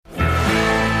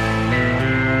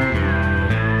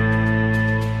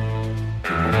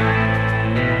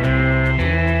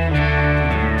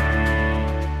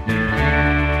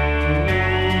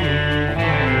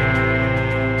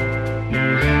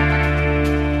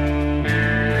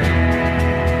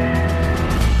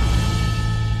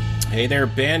Hey there,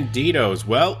 Banditos.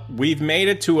 Well, we've made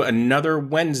it to another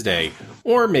Wednesday,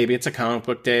 or maybe it's a comic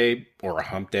book day or a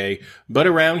hump day, but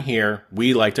around here,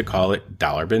 we like to call it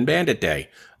Dollar Bin Bandit Day.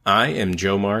 I am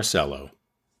Joe Marcello.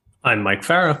 I'm Mike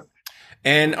Farah.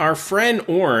 And our friend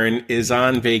Oren is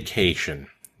on vacation.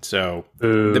 So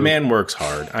Ooh. The man works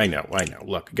hard. I know.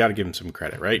 Look, got to give him some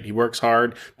credit, right? He works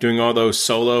hard doing all those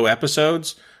solo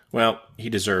episodes. Well, he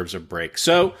deserves a break.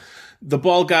 So the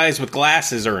bald guys with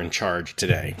glasses are in charge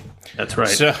today. That's right.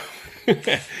 So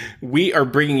we are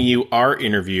bringing you our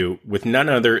interview with none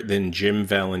other than Jim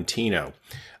Valentino.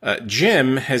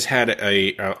 Jim has had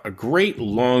a great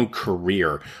long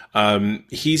career.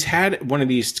 He's had one of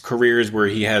these careers where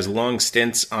he has long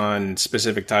stints on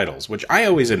specific titles, which I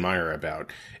always admire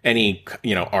about any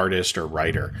artist or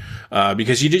writer,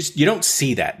 because you don't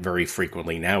see that very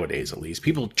frequently nowadays. At least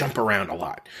people jump around a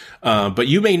lot. But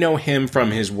you may know him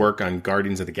from his work on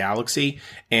Guardians of the Galaxy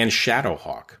and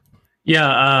Shadowhawk.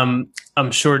 Yeah,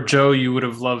 I'm sure, Joe, you would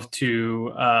have loved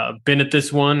to been at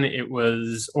this one. It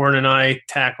was Oren and I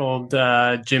tackled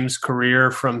Jim's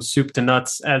career from soup to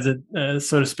nuts, as it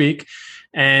so to speak,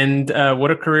 and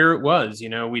what a career it was.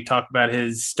 We talked about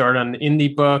his start on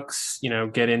indie books.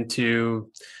 Get into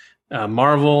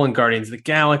Marvel and Guardians of the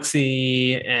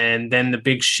Galaxy, and then the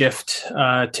big shift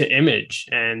to Image.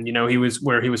 And he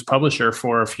was publisher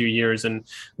for a few years and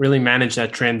really managed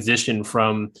that transition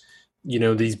from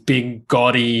these big,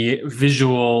 gaudy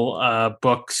visual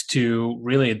books to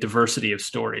really a diversity of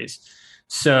stories.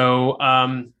 So,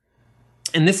 and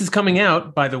this is coming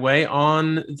out, by the way,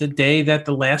 on the day that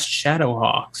the last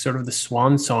Shadowhawk, sort of the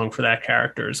swan song for that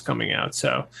character, is coming out.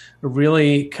 So a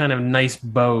really kind of nice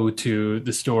bow to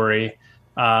the story.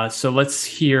 So let's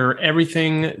hear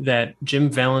everything that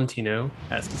Jim Valentino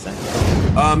has to say.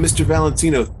 Mr.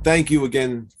 Valentino, thank you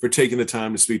again for taking the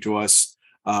time to speak to us.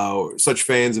 Such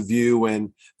fans of you.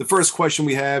 And the first question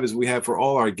we have for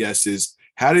all our guests is,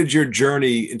 how did your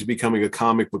journey into becoming a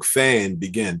comic book fan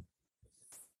begin?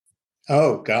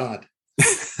 Oh, God.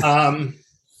 I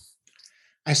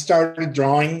started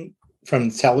drawing from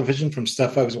television, from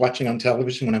stuff I was watching on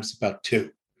television when I was about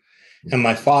 2. And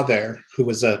my father, who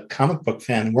was a comic book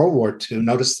fan in World War II,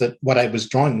 noticed that what I was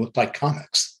drawing looked like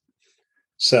comics.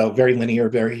 So very linear,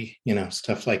 very,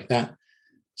 stuff like that.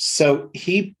 So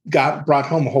he brought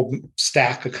home a whole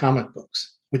stack of comic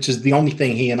books, which is the only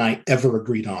thing he and I ever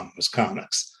agreed on was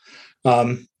comics.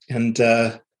 And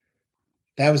that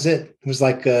was it. It was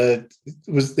like it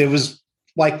was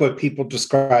like what people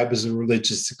describe as a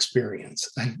religious experience.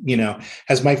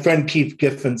 As my friend Keith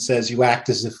Giffen says, you act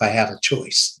as if I had a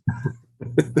choice.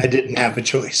 I didn't have a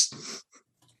choice.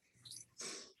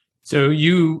 So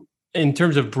in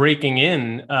terms of breaking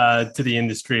in to the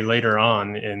industry later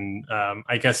on, in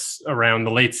I guess around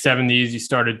the late 70s, you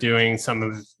started doing some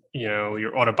of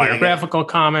your autobiographical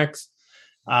comics,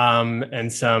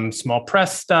 and some small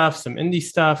press stuff, some indie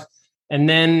stuff, and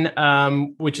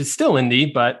then which is still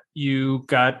indie, but you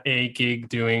got a gig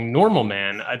doing Normal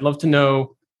Man. I'd love to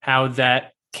know how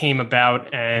that came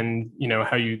about, and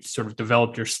how you sort of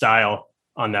developed your style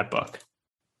on that book.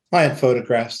 I had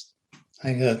photographs.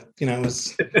 It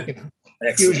was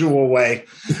usual way,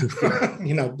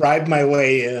 bribe my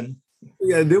way in.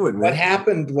 You gotta do it, man. What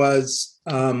happened was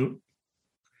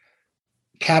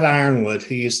Kat Ironwood,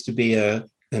 who used to be an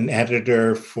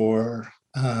editor for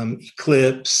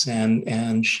Eclipse,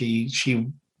 and she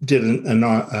did an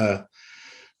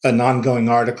ongoing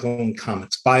article in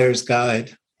Comics Buyer's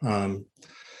Guide.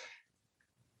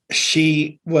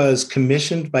 She was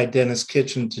commissioned by Dennis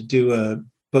Kitchen to do a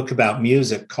book about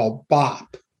music called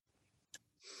Bop.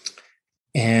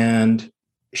 And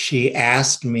she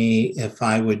asked me if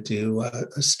I would do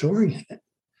a story in it.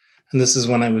 And this is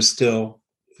when I was still,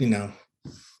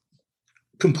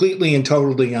 completely and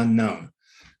totally unknown.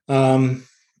 And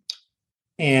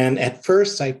at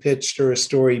first I pitched her a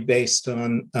story based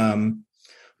on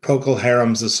Procol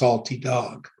Harum's A Salty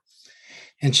Dog.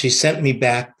 And she sent me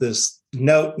back this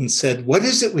note and said, "What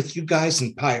is it with you guys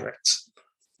and pirates?"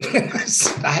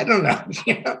 I don't know.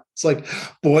 It's like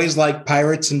boys like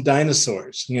pirates and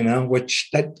dinosaurs, which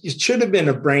it should have been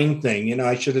a brain thing.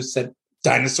 I should have said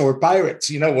dinosaur pirates,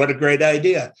 what a great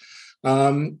idea.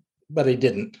 But I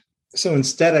didn't. So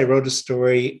instead I wrote a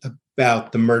story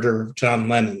about the murder of John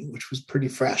Lennon, which was pretty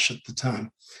fresh at the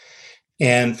time.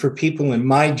 And for people in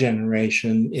my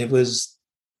generation, it was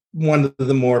one of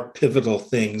the more pivotal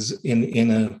things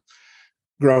in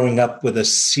growing up with a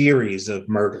series of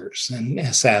murders and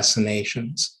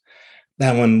assassinations.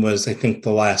 That one was, I think,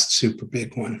 the last super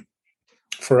big one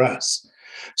for us.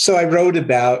 So I wrote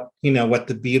about, what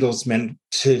the Beatles meant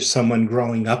to someone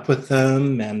growing up with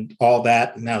them and all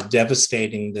that, and how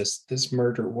devastating this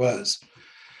murder was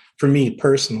for me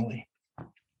personally.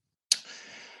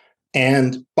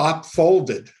 And Bop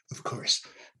folded, of course.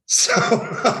 So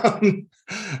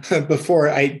even before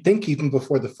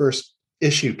the first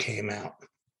issue came out.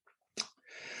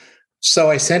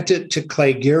 So I sent it to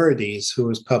Clay Geraghties, who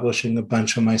was publishing a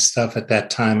bunch of my stuff at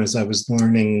that time, as I was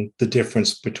learning the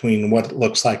difference between what it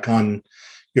looks like on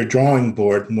your drawing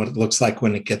board and what it looks like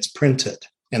when it gets printed.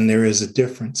 And there is a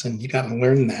difference, and you got to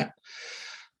learn that.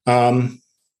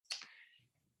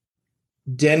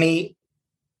 Denny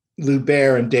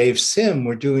Lubert and Dave Sim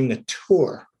were doing a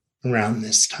tour around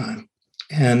this time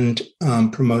and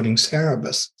promoting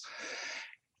Cerebus.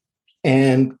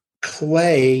 And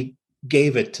Clay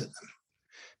gave it to them.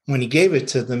 When he gave it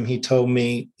to them, he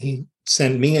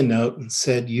sent me a note and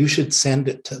said, you should send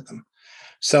it to them.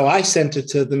 So I sent it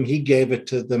to them. He gave it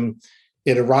to them.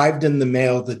 It arrived in the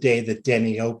mail the day that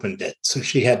Denny opened it. So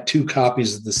she had 2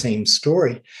 copies of the same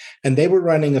story. And they were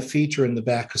running a feature in the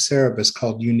back of Cerebus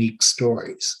called Unique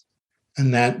Stories.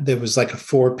 And that there was like a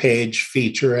 4-page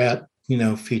featurette,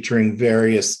 featuring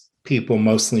various people,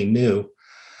 mostly new,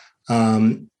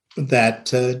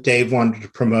 that Dave wanted to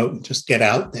promote and just get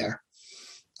out there,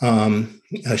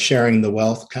 sharing the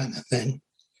wealth kind of thing.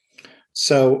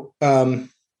 So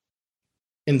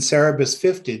in Cerebus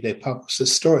 50, they published a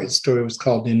story. The story was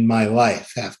called In My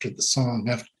Life, after the song,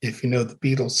 if you know the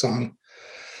Beatles song.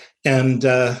 And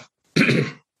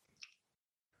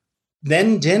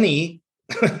then Denny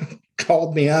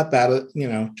called me up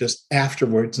just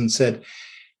afterwards and said,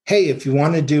 hey, if you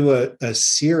want to do a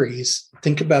series,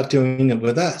 think about doing it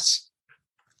with us.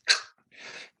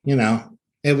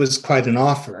 It was quite an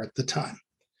offer at the time.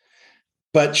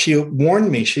 But she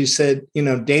warned me. She said,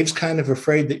 Dave's kind of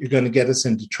afraid that you're going to get us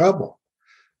into trouble.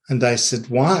 And I said,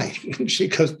 why? And she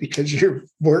goes, because your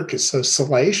work is so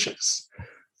salacious.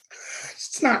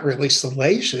 It's not really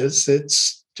salacious.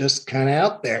 It's just kind of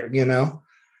out there,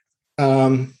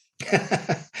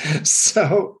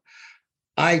 So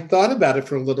I thought about it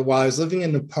for a little while. I was living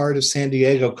in a part of San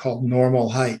Diego called Normal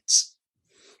Heights.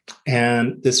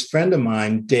 And this friend of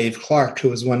mine, Dave Clark, who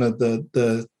was one of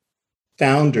the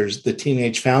founders, the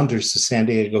teenage founders of San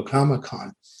Diego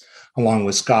Comic-Con, along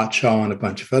with Scott Shaw and a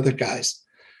bunch of other guys.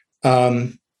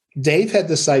 Dave had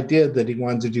this idea that he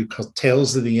wanted to do called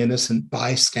Tales of the Innocent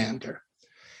Bystander.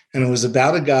 And it was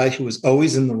about a guy who was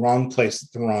always in the wrong place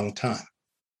at the wrong time.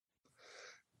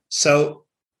 So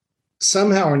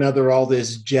somehow or another, all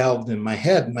this gelled in my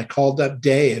head. And I called up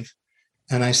Dave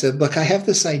and I said, look, I have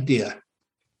this idea.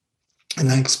 And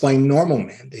I explained Normal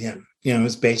Man to him.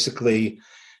 It's basically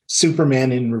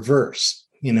Superman in reverse.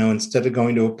 Instead of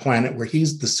going to a planet where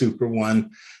he's the super one,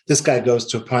 this guy goes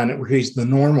to a planet where he's the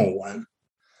normal one.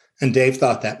 And Dave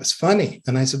thought that was funny.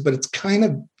 And I said, but it's kind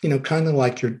of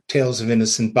like your Tales of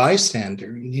Innocent Bystander.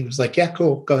 And he was like, yeah,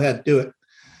 cool. Go ahead, do it.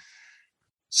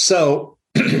 So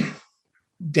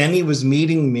Denny was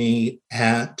meeting me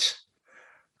at,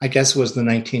 I guess it was the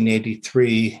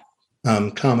 1983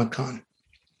 Comic-Con.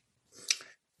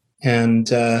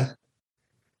 And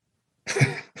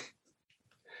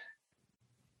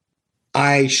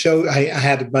I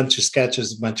had a bunch of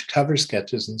sketches, a bunch of cover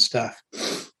sketches and stuff.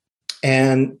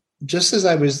 And just as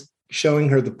I was showing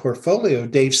her the portfolio,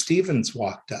 Dave Stevens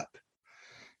walked up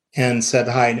and said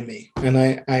hi to me.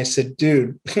 And I said,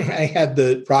 dude, I had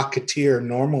the Rocketeer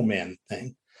Normal Man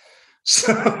thing.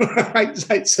 So I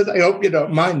said, I hope you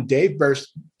don't mind. Dave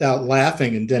burst out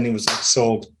laughing, and Denny was like,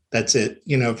 sold. That's it.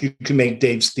 If you can make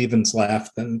Dave Stevens laugh,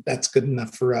 then that's good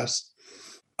enough for us.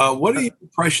 What are your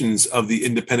impressions of the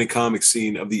independent comic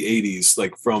scene of the 80s,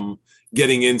 like from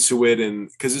getting into it? And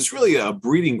because it's really a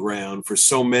breeding ground for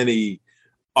so many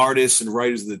artists and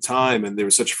writers at the time, and there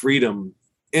was such freedom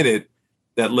in it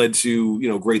that led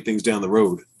to, great things down the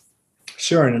road.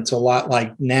 Sure. And it's a lot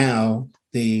like now.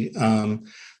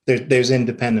 There's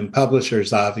independent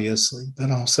publishers, obviously, but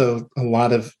also a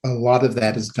lot of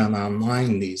that is done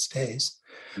online these days.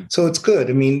 So it's good.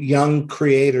 I mean, young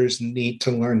creators need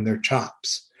to learn their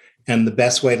chops, and the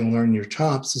best way to learn your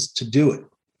chops is to do it,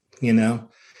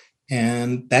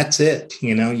 and that's it.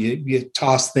 You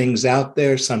toss things out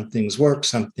there. Some things work,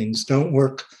 some things don't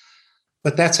work,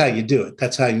 but that's how you do it.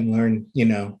 That's how you learn.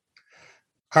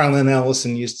 Harlan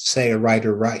Ellison used to say, a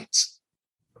writer writes.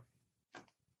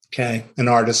 Okay, an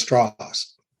artist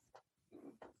draws.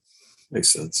 Makes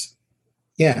sense.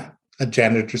 Yeah, a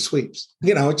janitor sweeps.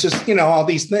 It's just, all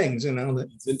these things, that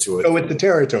it's into it. Go with the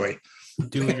territory.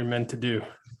 Do what you're meant to do.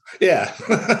 Yeah.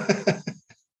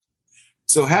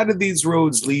 So how did these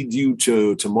roads lead you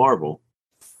to Marvel?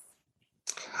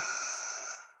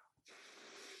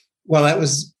 Well, that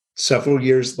was several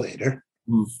years later.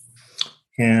 Mm.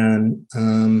 And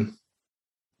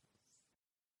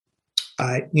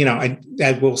I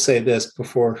will say this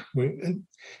before.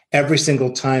 Every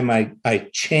single time I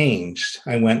changed,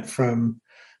 I went from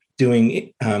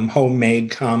doing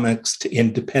homemade comics to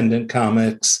independent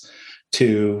comics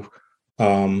to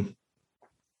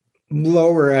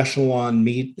lower echelon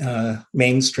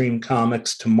mainstream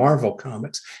comics to Marvel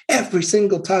comics. Every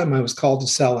single time I was called a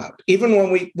sellout. Even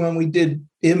when we did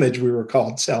Image, we were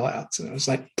called sellouts, and I was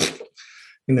like,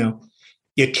 you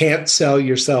can't sell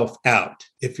yourself out.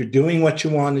 If you're doing what you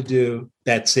want to do,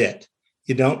 that's it.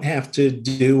 You don't have to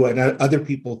do what other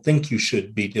people think you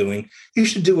should be doing. You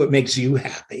should do what makes you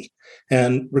happy,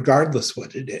 and regardless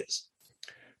what it is.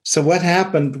 So what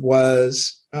happened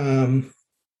was I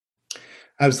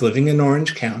was living in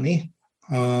Orange County,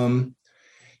 and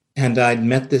I'd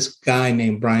met this guy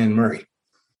named Brian Murray.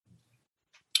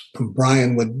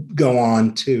 Brian would go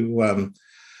on to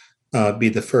be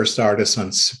the first artist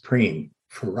on Supreme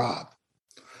for Rob.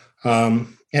 At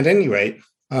any rate,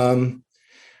 Brian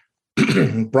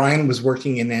was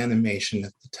working in animation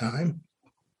at the time.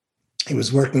 He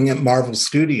was working at Marvel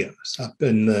Studios up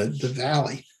in the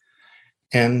Valley.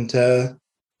 And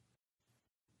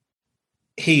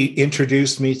he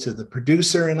introduced me to the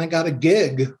producer, and I got a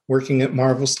gig working at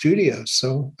Marvel Studios.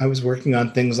 So I was working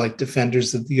on things like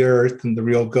Defenders of the Earth and the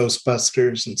Real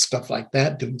Ghostbusters and stuff like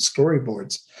that, doing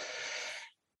storyboards.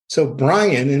 So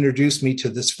Brian introduced me to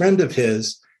this friend of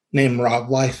his named Rob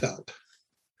Liefeld.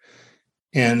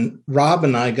 And Rob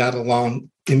and I got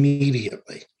along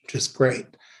immediately, just great.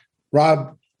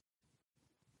 Rob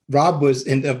was,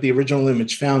 of the original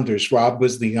Image founders, Rob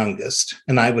was the youngest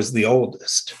and I was the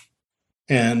oldest.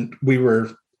 And we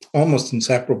were almost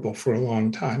inseparable for a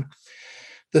long time.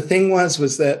 The thing was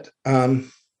that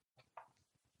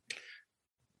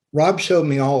Rob showed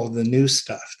me all of the new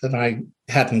stuff that I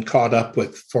hadn't caught up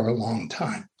with for a long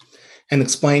time and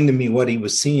explained to me what he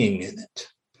was seeing in it,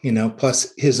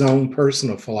 plus his own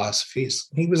personal philosophies.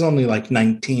 He was only like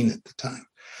 19 at the time.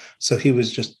 So he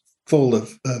was just full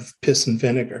of piss and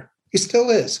vinegar. He still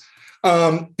is.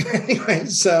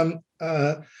 Anyways,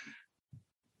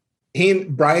 he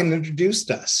and Brian introduced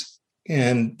us,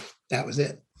 and that was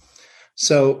it.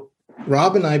 So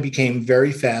Rob and I became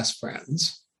very fast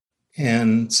friends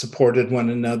and supported one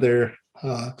another,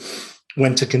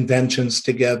 went to conventions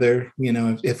together.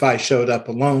 If I showed up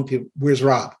alone, people, where's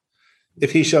Rob?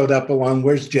 If he showed up alone,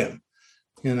 where's Jim?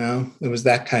 It was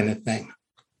that kind of thing.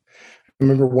 I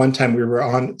remember one time we were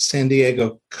on San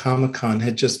Diego Comic-Con,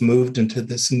 had just moved into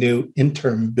this new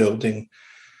interim building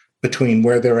between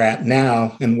where they're at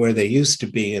now and where they used to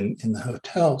be in the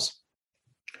hotels.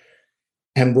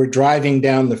 And we're driving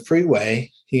down the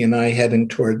freeway, he and I heading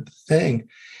toward the thing.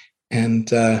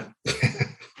 And I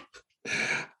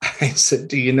said,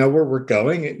 do you know where we're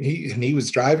going? And he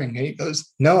was driving. And he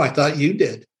goes, no, I thought you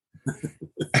did.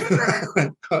 I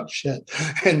went, oh, shit.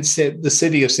 And said the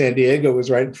city of San Diego was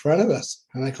right in front of us.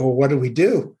 I'm like, well, what do we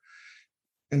do?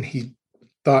 And he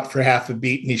thought for half a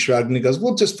beat and he shrugged and he goes,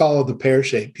 we'll just follow the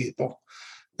pear-shaped people.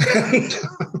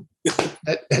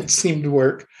 that seemed to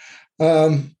work.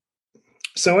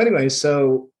 So anyway,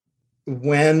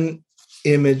 when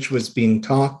Image was being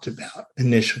talked about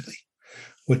initially,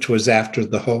 which was after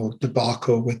the whole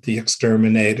debacle with the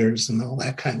exterminators and all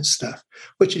that kind of stuff,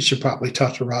 which you should probably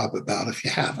talk to Rob about if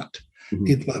you haven't. Mm-hmm.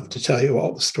 He'd love to tell you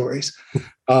all the stories.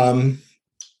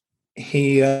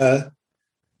 He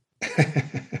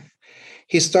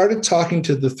started talking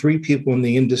to the three people in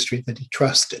the industry that he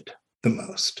trusted the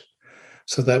most.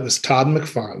 So that was Todd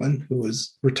McFarlane, who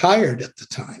was retired at the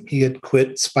time. He had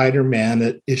quit Spider-Man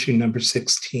at issue number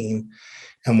 16.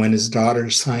 And when his daughter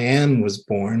Cyan was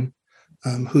born,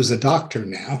 who's a doctor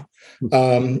now,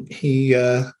 he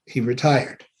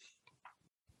retired.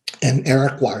 And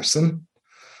Eric Larson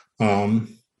and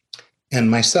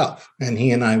myself. And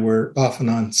he and I were off and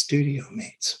on studio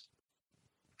mates.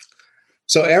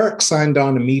 So Eric signed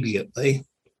on immediately,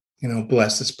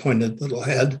 bless his pointed little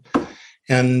head.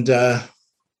 And Todd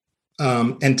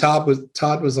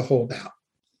was a holdout.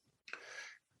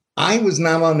 I was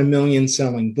not on a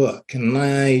million-selling book, and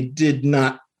I did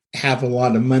not have a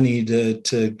lot of money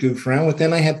to goof around with,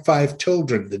 and I had 5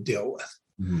 children to deal with.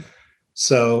 Mm-hmm.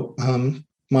 So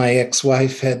my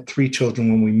ex-wife had 3 children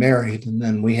when we married, and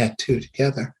then we had 2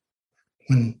 together.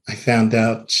 When I found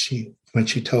out, when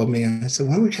she told me, I said,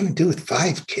 what are we going to do with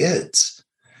 5 kids?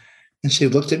 And she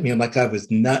looked at me like I was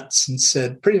nuts and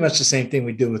said, pretty much the same thing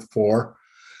we do with 4.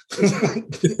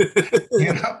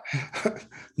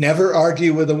 Never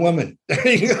argue with a woman.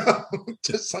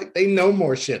 Just like they know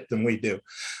more shit than we do.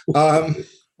 Well,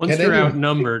 Once you're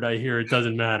outnumbered, I hear it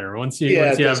doesn't matter. Once you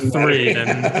have three,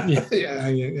 then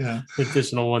the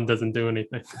additional one doesn't do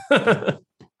anything.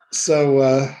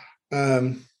 So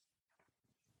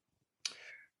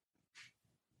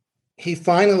he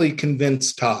finally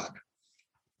convinced Todd.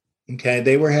 Okay,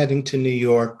 they were heading to New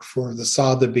York for the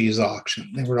Sotheby's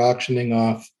auction. They were auctioning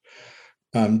off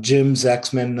Jim's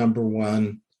X-Men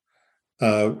 #1,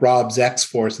 Rob's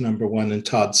X-Force #1, and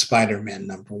Todd's Spider-Man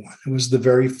 #1. It was the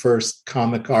very first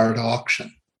comic art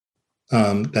auction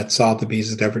that Sotheby's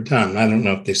had ever done. I don't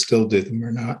know if they still do them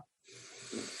or not.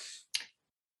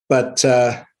 But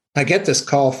I get this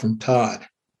call from Todd.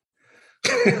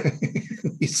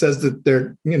 He says that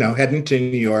they're, heading to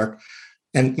New York.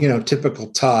 And, typical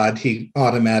Todd, he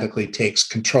automatically takes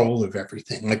control of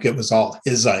everything. Like it was all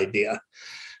his idea.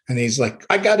 And he's like,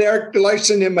 I got Eric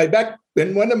Larson in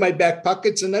one of my back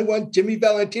pockets, and I want Jimmy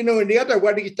Valentino in the other.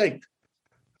 What do you think?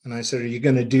 And I said, are you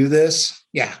going to do this?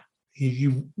 Yeah.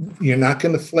 You're not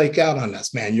going to flake out on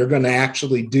us, man. You're going to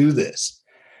actually do this.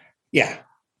 Yeah.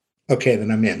 Okay,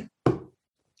 then I'm in.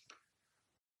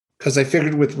 Because I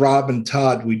figured with Rob and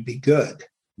Todd, we'd be good.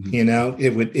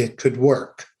 Mm-hmm. It could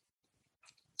work.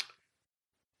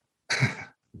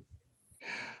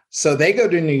 So they go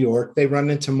to New York. They run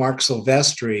into Mark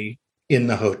Silvestri in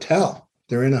the hotel.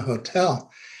 They're in a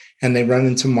hotel, and they run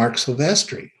into Mark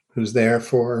Silvestri, who's there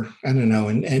for, I don't know,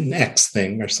 an X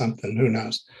thing or something. Who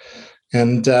knows?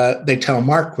 And they tell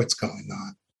Mark what's going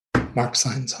on. Mark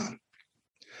signs on.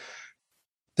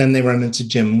 Then they run into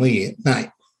Jim Lee at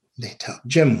night. They tell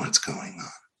Jim what's going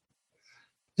on.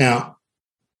 Now,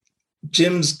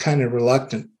 Jim's kind of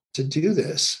reluctant to do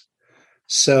this.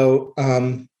 So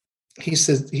he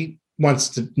says he wants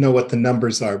to know what the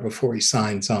numbers are before he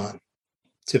signs on.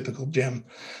 Typical Jim.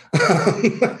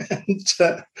 But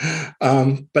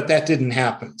that didn't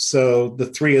happen. So the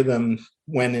three of them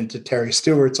went into Terry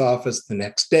Stewart's office the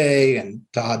next day, and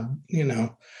Todd,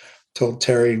 told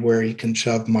Terry where he can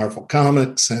shove Marvel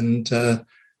Comics, and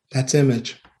that's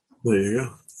Image. There you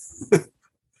go.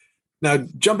 Now,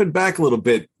 jumping back a little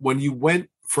bit, when you went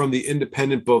from the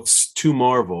independent books to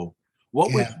Marvel,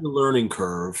 what was the learning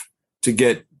curve to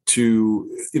get to,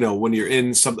 when you're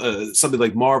in something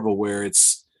like Marvel, where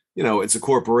it's, it's a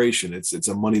corporation, it's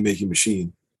a money-making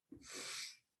machine?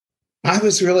 I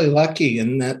was really lucky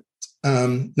in that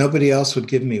nobody else would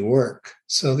give me work.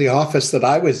 So the office that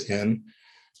I was in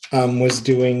was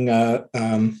doing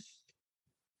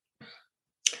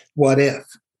What If,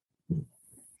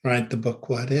 right? The book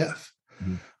What If,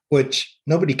 which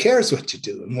nobody cares what you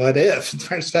do in What If.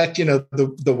 In fact,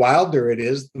 the wilder it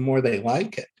is, the more they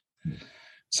like it.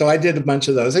 So I did a bunch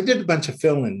of those. I did a bunch of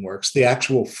fill-in works. The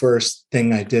actual first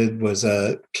thing I did was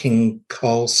a King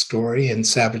Kull story in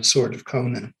Savage Sword of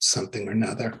Conan, something or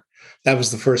another. That was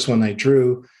the first one I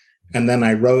drew. And then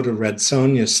I wrote a Red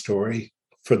Sonja story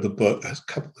for the book a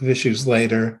couple of issues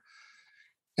later.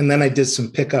 And then I did some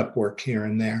pickup work here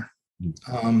and there.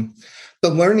 The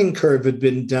learning curve had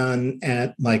been done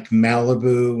at like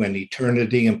Malibu and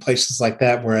Eternity and places like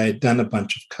that, where I had done a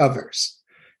bunch of covers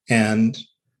and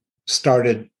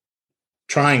started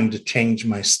trying to change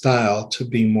my style to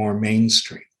be more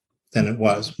mainstream than it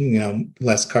was,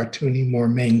 less cartoony, more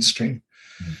mainstream.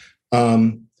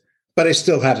 But I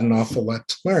still had an awful lot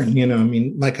to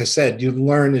learn. Like I said, you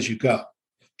learn as you go,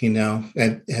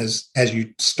 and as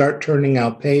you start turning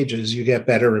out pages, you get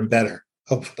better and better,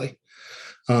 hopefully.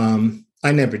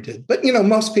 I never did, but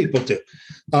most people do.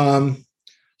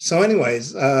 So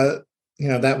anyways,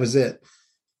 that was it.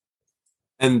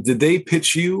 And did they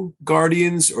pitch you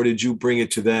Guardians, or did you bring it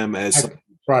to them as? I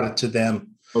brought it to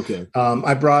them. Okay.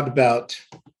 I brought about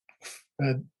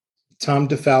Tom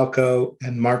DeFalco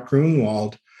and Mark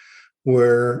Grunwald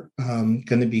were going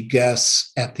to be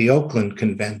guests at the Oakland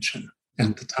convention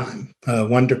at the time.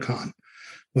 WonderCon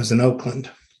was in Oakland.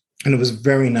 And it was a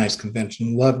very nice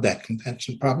convention. Loved that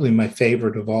convention. Probably my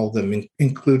favorite of all of them,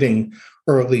 including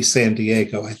early San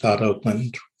Diego. I thought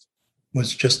Oakland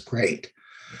was just great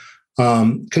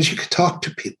because you could talk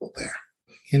to people there,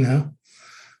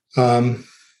 I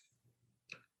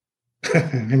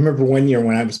remember one year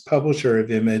when I was publisher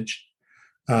of Image,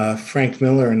 Frank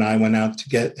Miller and I went out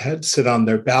to sit on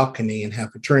their balcony and have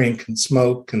a drink and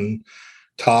smoke and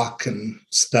talk and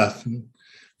stuff. And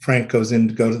Frank goes in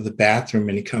to go to the bathroom,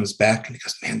 and he comes back and he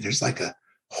goes, man, there's like a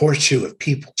horseshoe of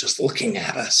people just looking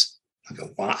at us. I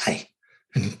go, why?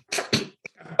 And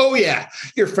oh, yeah,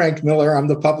 you're Frank Miller. I'm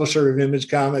the publisher of Image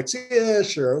Comics. Yeah,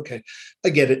 sure. Okay. I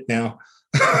get it now.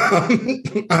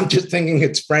 I'm just thinking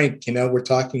it's Frank, we're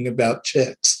talking about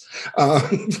chicks.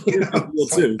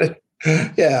 Too.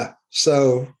 Yeah.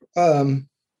 So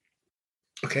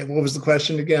Okay, what was the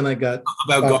question again? I got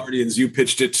about Guardians. You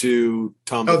pitched it to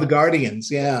Tom. Oh, the Guardians.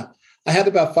 Yeah. I had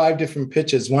about 5 different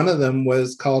pitches. One of them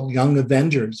was called Young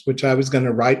Avengers, which I was going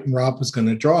to write and Rob was going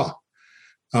to draw.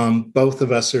 Both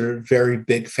of us are very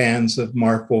big fans of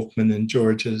Mark Wolfman and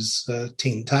George's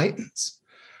Teen Titans.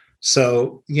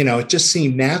 So, it just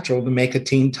seemed natural to make a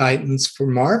Teen Titans for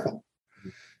Marvel.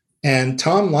 And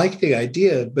Tom liked the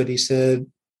idea, but he said,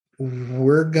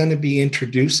 we're going to be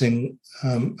introducing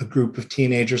a group of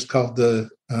teenagers called the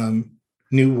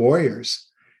New Warriors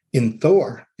in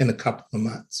Thor in a couple of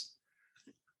months.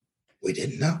 We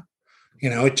didn't know.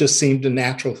 It just seemed a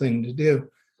natural thing to do.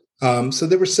 So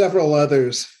there were several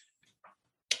others.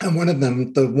 And one of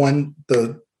them, the one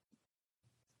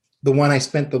I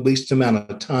spent the least amount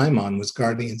of time on was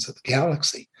Guardians of the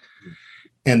Galaxy.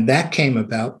 And that came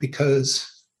about because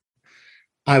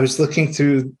I was looking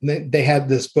through, they had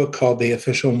this book called the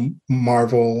Official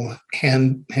Marvel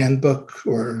Handbook,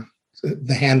 or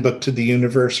the Handbook to the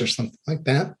Universe, or something like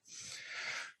that.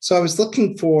 So I was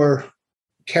looking for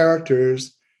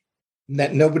characters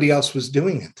that nobody else was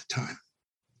doing at the time,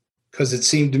 because it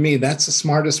seemed to me that's the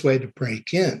smartest way to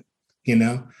break in.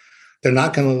 They're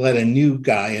not going to let a new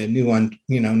guy, a new one,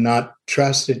 not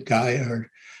trusted guy or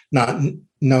not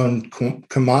known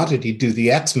commodity do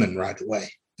the X-Men right away,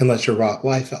 unless you're Rob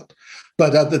Liefeld.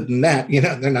 But other than that,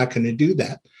 they're not going to do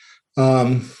that.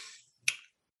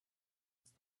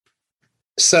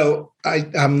 So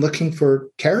I'm looking for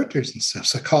characters and stuff.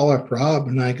 So I call up Rob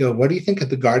and I go, what do you think of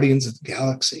the Guardians of the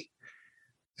Galaxy?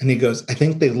 And he goes, I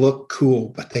think they look cool,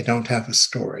 but they don't have a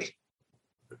story.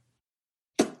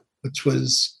 Which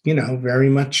was, very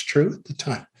much true at the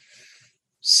time.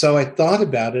 So I thought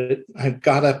about it. I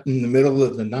got up in the middle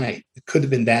of the night. It could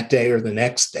have been that day or the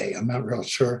next day. I'm not real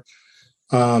sure.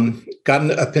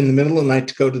 Got up in the middle of the night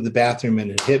to go to the bathroom,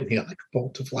 and it hit me like a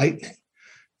bolt of lightning.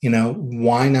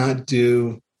 Why not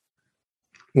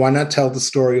tell the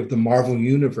story of the Marvel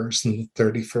Universe in the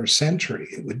 31st century?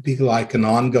 It would be like an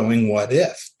ongoing what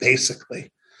if,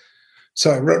 basically. So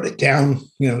I wrote it down,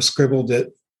 scribbled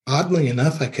it. Oddly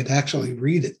enough, I could actually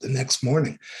read it the next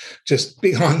morning, just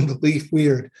beyond belief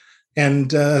weird.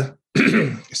 And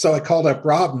so I called up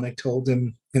Rob and I told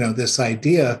him, this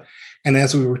idea. And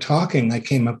as we were talking, I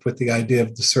came up with the idea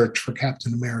of the search for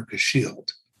Captain America's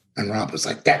shield. And Rob was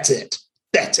like, that's it.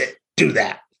 Do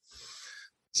that.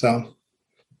 So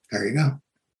there you go.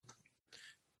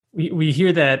 We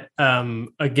hear that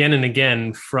again and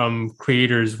again from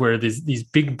creators, where these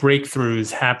big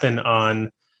breakthroughs happen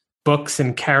on books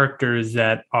and characters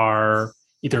that are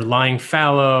either lying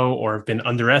fallow or have been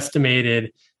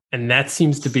underestimated. And that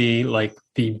seems to be like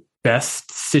the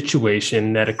best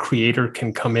situation that a creator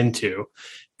can come into,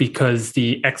 because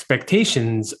the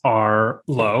expectations are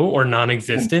low or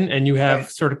non-existent, and you have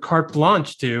sort of carte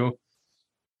blanche to,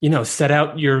 set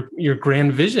out your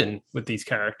grand vision with these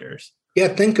characters. Yeah,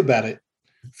 think about it.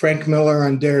 Frank Miller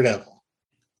on Daredevil,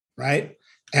 right?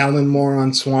 Alan Moore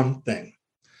on Swamp Thing.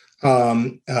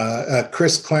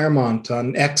 Chris Claremont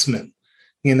on X-Men.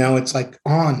 It's like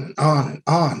on and on and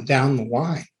on down the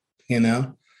line.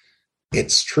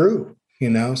 It's true.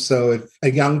 So if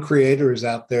a young creator is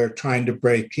out there trying to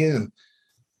break in,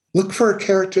 look for a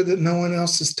character that no one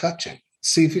else is touching.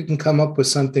 See if you can come up with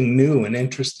something new and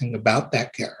interesting about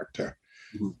that character.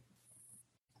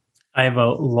 I have a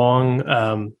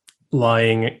long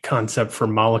lying concept for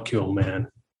Molecule Man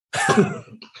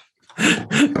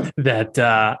that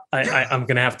I'm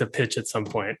going to have to pitch at some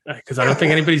point, because I don't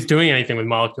think anybody's doing anything with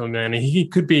Molecule Man. He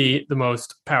could be the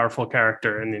most powerful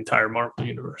character in the entire Marvel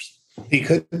universe. He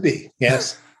could be,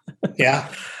 yes. Yeah.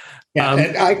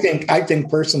 And I think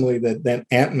personally that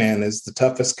Ant-Man is the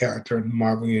toughest character in the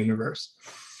Marvel universe.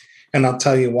 And I'll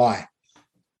tell you why.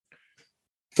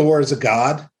 Thor is a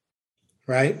god,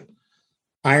 right?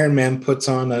 Iron Man puts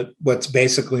on what's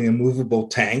basically a movable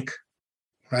tank,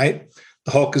 right?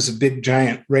 The Hulk is a big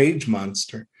giant rage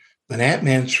monster. But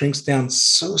Ant-Man shrinks down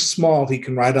so small he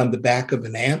can ride on the back of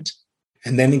an ant,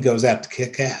 and then he goes out to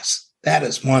kick ass. That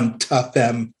is one tough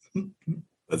M.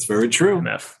 That's very true.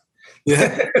 MF.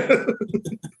 Yeah.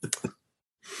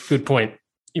 Good point.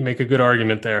 You make a good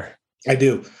argument there. I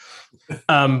do.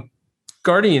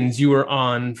 Guardians, you were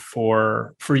on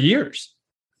for years.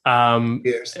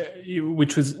 Yes.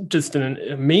 Which was just an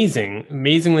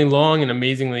amazingly long and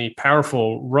amazingly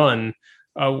powerful run.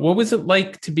 What was it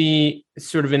like to be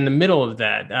sort of in the middle of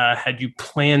that? Had you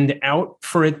planned out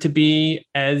for it to be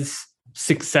as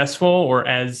successful or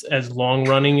as long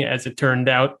running as it turned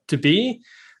out to be?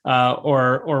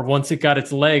 Or once it got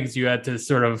its legs, you had to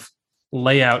sort of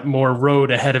lay out more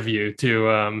road ahead of you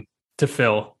to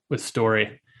fill with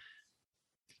story?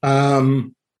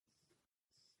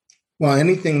 Well,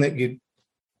 anything that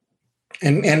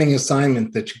and any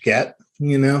assignment that you get,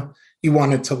 you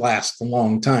want it to last a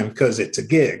long time because it's a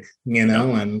gig,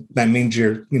 and that means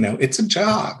it's a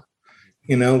job,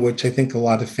 which I think a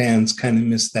lot of fans kind of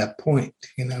miss that point.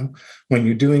 When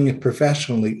you're doing it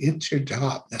professionally, it's your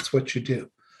job. That's what you do.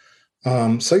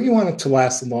 So you want it to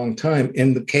last a long time.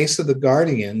 In the case of the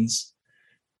Guardians,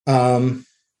 I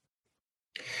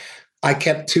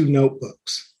kept 2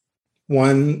 notebooks,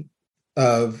 one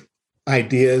of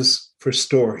ideas for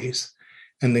stories,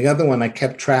 and the other one I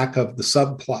kept track of the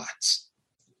subplots,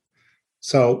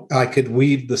 so I could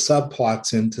weave the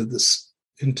subplots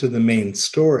into the main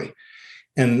story.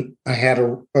 And I had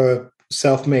a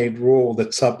self-made rule that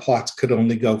subplots could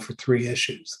only go for 3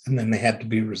 issues, and then they had to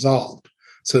be resolved.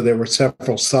 So there were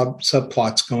several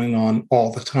subplots going on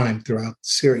all the time throughout the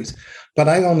series, but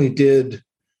I only did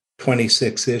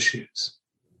 26 issues,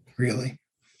 really.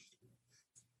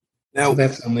 Now, so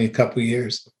that's only a couple of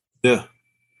years. Yeah.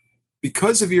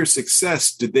 Because of your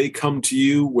success, did they come to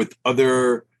you with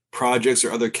other projects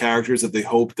or other characters that they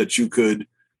hoped that you could,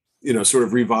 sort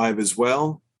of revive as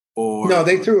well? Or no,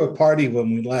 they threw a party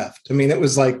when we left. I mean, it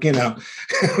was like, it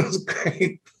was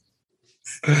great.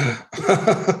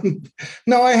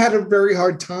 No, I had a very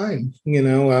hard time,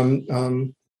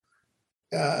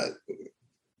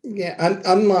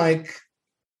 unlike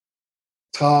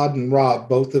Todd and Rob,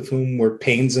 both of whom were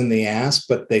pains in the ass,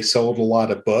 but they sold a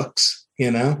lot of books,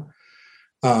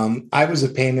 I was a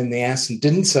pain in the ass and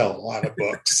didn't sell a lot of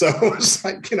books. So it was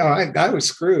like, I was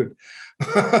screwed.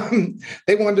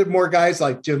 They wanted more guys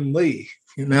like Jim Lee,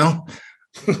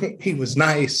 he was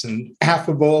nice and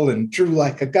affable and drew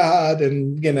like a god.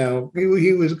 And,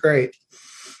 he was great.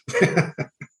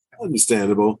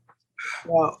 Understandable.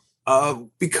 Well,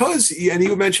 because, and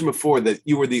you mentioned before that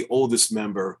you were the oldest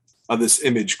member of this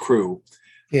Image crew.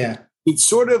 Yeah. Did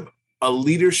sort of a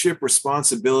leadership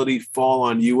responsibility fall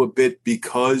on you a bit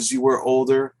because you were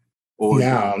older? Or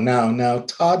No.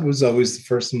 Todd was always the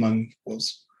first among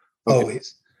equals. Okay.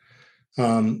 Always.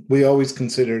 We always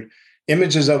considered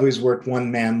Image has always worked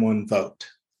one man, one vote.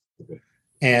 Okay.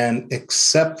 And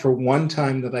except for one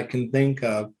time that I can think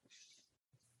of,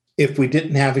 if we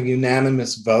didn't have a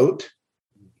unanimous vote,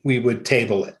 we would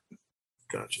table it.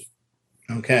 Gotcha.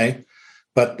 Okay.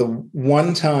 But the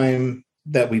one time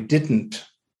that we didn't,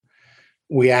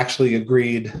 we actually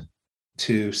agreed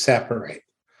to separate.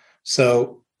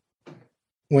 So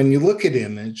when you look at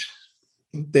Image,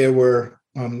 there were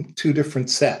 2 different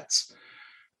sets.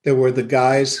 There were the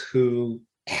guys who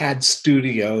had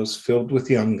studios filled with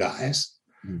young guys,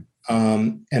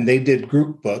 and they did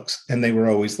group books, and they were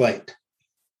always late.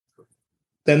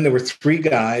 Then there were 3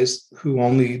 guys who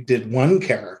only did one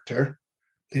character.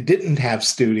 They didn't have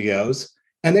studios,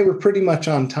 and they were pretty much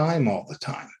on time all the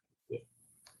time.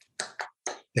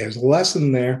 There's a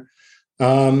lesson there.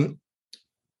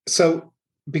 So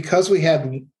because we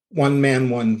had one man,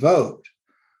 one vote,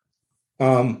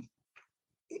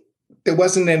 there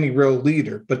wasn't any real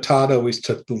leader, but Todd always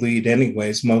took the lead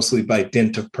anyways, mostly by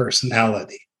dint of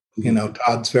personality.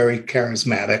 Todd's very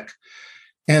charismatic.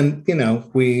 And,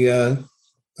 we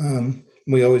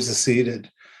always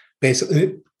acceded.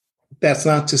 Basically, that's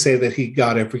not to say that he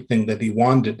got everything that he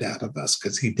wanted out of us,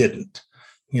 because he didn't,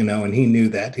 and he knew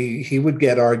that. He would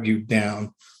get argued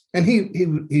down, and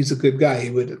he's a good guy. He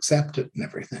would accept it and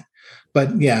everything.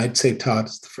 But yeah, I'd say Todd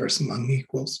is the first among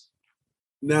equals.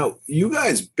 Now, you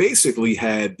guys basically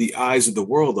had the eyes of the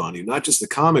world on you, not just the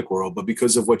comic world, but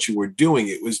because of what you were doing,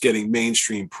 it was getting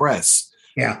mainstream press.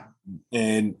 Yeah.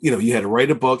 And, you had to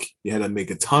write a book, you had to make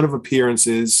a ton of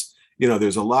appearances,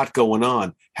 there's a lot going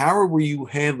on. How were you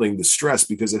handling the stress?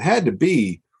 Because it had to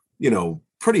be,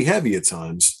 pretty heavy at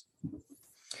times.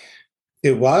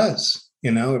 It was,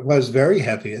 it was very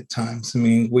heavy at times. I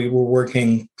mean, we were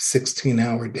working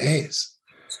 16-hour days.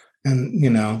 And,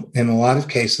 in a lot of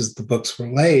cases, the books were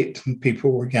late and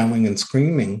people were yelling and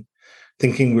screaming,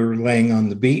 thinking we were laying on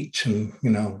the beach and,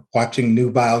 watching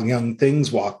nubile young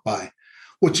things walk by,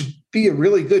 which would be a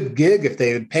really good gig if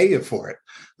they would pay you for it.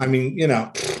 I mean,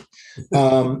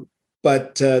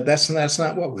 but that's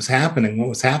not what was happening. What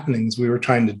was happening is we were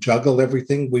trying to juggle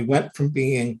everything. We went from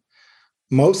being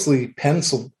mostly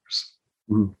pencilers.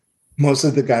 Mm. Most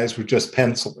of the guys were just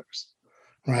pencilers.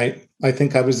 Right. I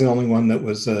think I was the only one that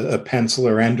was a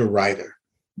penciler and a writer.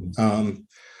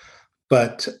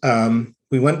 But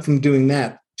we went from doing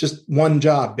that, just one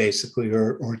job, basically,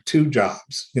 or 2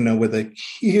 jobs, with a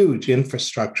huge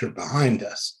infrastructure behind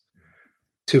us,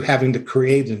 to having to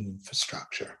create an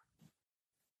infrastructure.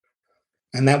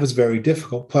 And that was very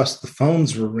difficult. Plus, the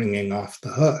phones were ringing off the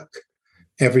hook.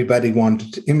 Everybody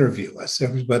wanted to interview us.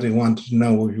 Everybody wanted to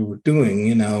know what we were doing,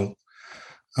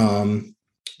 And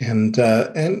and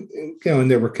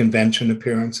there were convention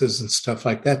appearances and stuff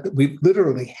like that we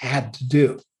literally had to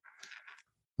do.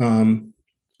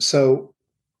 So,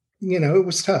 it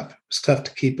was tough. It was tough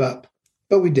to keep up,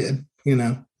 but we did,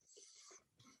 So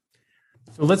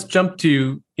let's jump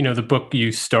to, the book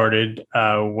you started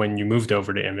when you moved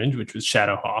over to Image, which was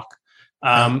Shadowhawk.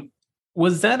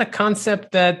 Was that a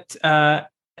concept that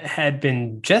had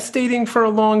been gestating for a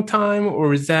long time,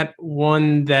 or is that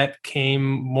one that came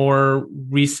more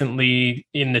recently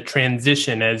in the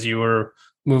transition as you were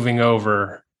moving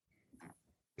over?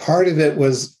 Part of it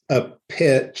was a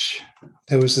pitch.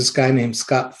 There was this guy named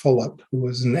Scott Fulop, who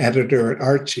was an editor at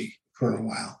Archie for a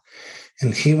while,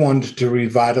 and he wanted to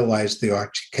revitalize the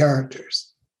Archie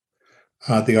characters,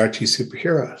 the Archie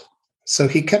superheroes. So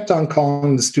he kept on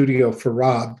calling the studio for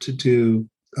Rob to do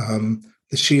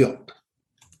The Shield,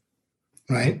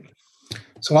 right?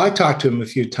 So I talked to him a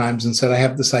few times and said, I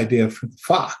have this idea for the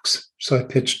Fox. So I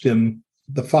pitched him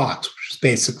the Fox, which is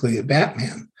basically a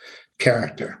Batman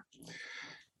character.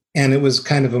 And it was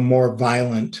kind of a more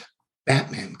violent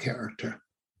Batman character.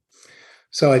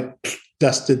 So I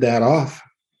dusted that off.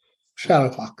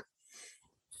 Shadowhawk.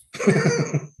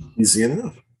 Easy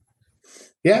enough.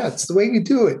 Yeah, it's the way you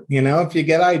do it. If you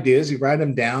get ideas, you write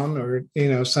them down, or,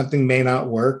 something may not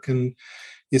work. And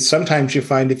sometimes you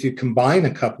find if you combine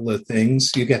a couple of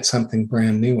things, you get something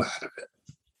brand new out of it.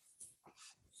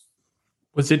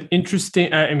 Was it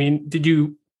interesting? I mean,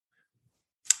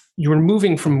 you were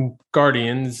moving from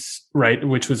Guardians, right,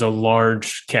 which was a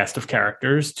large cast of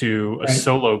characters, to a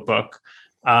solo book.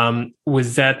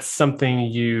 Was that something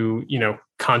you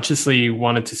consciously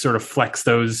wanted to sort of flex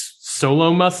those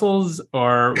solo muscles,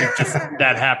 or just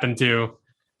that happened to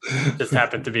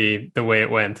be the way it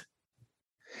went?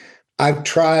 I've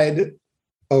tried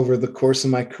over the course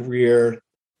of my career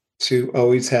to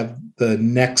always have the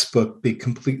next book be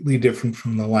completely different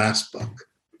from the last book.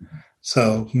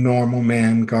 So Normal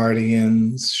Man,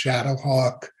 Guardians,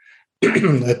 Shadowhawk,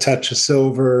 A Touch of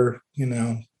Silver,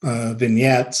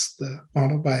 vignettes, the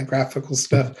autobiographical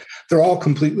stuff. They're all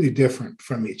completely different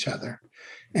from each other.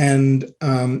 And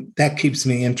that keeps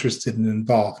me interested and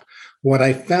involved. What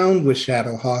I found with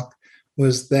Shadowhawk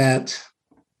was that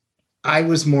I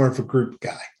was more of a group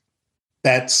guy.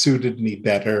 That suited me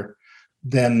better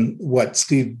than what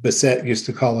Steve Bissette used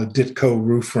to call a Ditko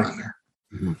roof runner.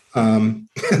 Mm-hmm.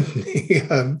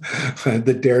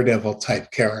 The Daredevil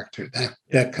type character,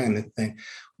 that kind of thing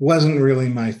wasn't really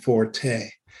my forte.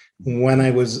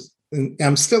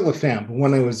 I'm still a fan, but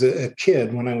when I was a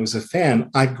kid, when I was a fan,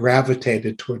 I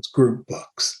gravitated towards group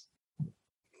books,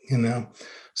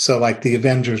 So like The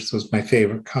Avengers was my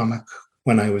favorite comic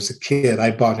when I was a kid.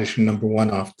 I bought issue number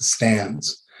 1 off the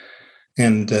stands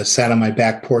and sat on my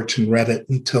back porch and read it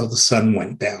until the sun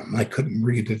went down. I couldn't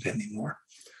read it anymore.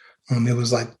 It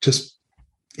was like just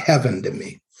heaven to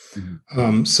me.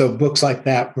 Mm-hmm. So books like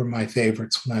that were my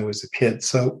favorites when I was a kid.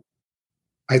 So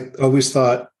I always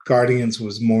thought Guardians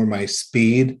was more my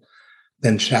speed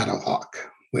than Shadowhawk,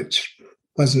 which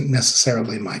wasn't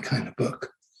necessarily my kind of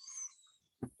book.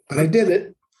 But I did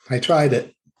it. I tried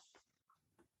it.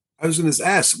 I was going to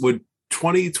ask, would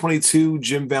 2022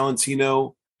 Jim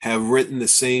Valentino have written the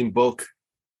same book,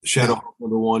 Shadowhawk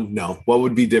 #1? No. What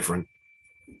would be different?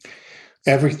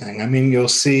 Everything. I mean, you'll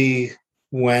see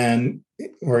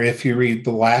if you read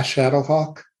the last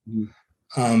Shadowhawk,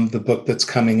 the book that's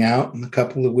coming out in a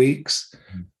couple of weeks,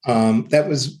 that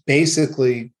was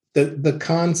basically not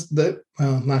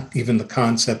even the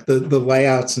concept. The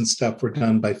layouts and stuff were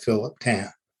done by Philip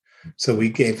Tan, so we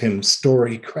gave him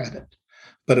story credit,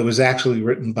 but it was actually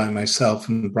written by myself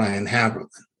and Brian Haberlin.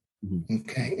 Mm-hmm.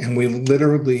 Okay, and we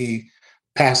literally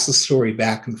passed the story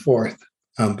back and forth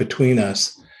between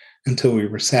us until we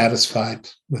were satisfied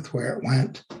with where it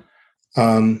went.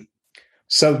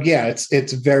 So yeah,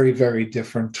 it's very, very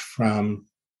different from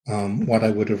what I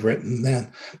would have written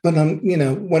then. But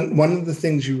one of the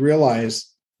things you realize,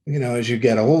 as you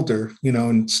get older,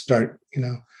 and start,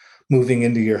 moving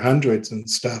into your hundreds and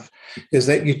stuff, is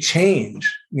that you change,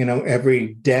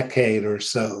 every decade or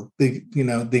so. The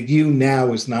you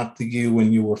now is not the you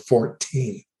when you were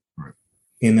 14. Right.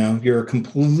 You're a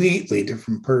completely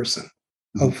different person.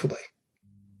 Hopefully.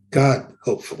 God,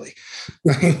 hopefully.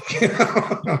 Right?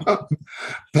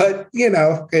 But,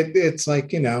 it's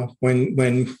like,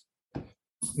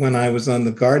 when I was on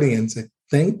the Guardians, I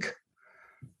think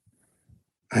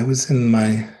I was in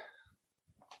my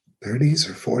 30s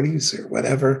or 40s or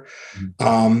whatever.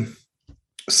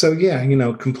 So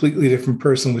yeah, completely different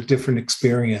person with different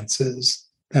experiences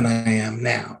than I am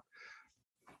now.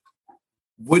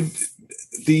 Would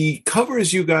the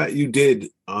covers you did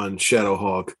on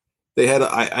Shadowhawk, they had,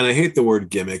 and I hate the word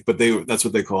gimmick, but that's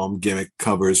what they call them, gimmick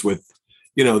covers with,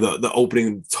 the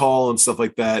opening tall and stuff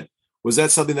like that. Was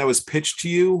that something that was pitched to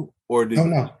you, or did? Oh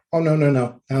no! Oh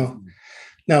no!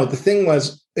 No. The thing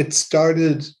was, it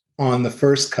started on the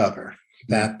first cover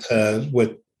that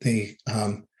with the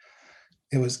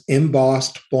it was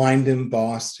embossed, blind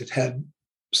embossed. It had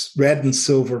red and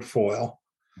silver foil.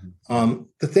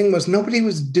 The thing was, nobody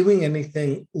was doing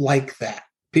anything like that.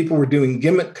 People were doing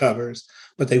gimmick covers,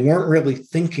 but they weren't really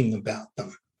thinking about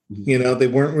them. They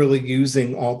weren't really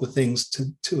using all the things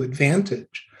to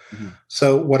advantage.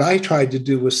 So what I tried to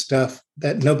do was stuff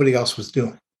that nobody else was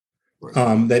doing.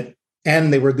 Right.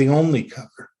 And they were the only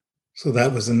cover. So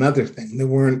that was another thing. There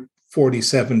weren't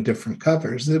 47 different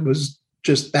covers. It was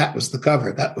just, that was the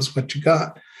cover. That was what you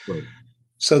got. Right.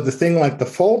 So the thing like the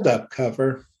fold-up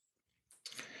cover,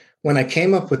 when I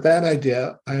came up with that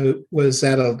idea, I was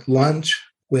at a lunch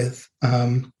with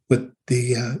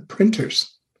the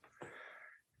printers.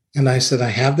 And I said, I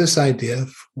have this idea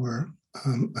for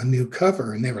a new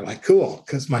cover. And they were like, cool,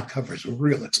 because my covers were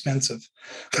real expensive.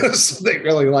 So they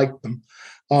really liked them.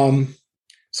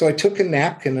 So I took a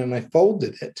napkin and I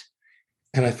folded it.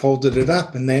 And I folded it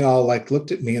up, and they all like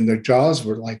looked at me and their jaws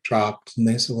were like dropped. And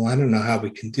they said, well, I don't know how we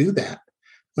can do that.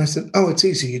 And I said, oh, it's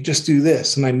easy. You just do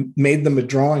this. And I made them a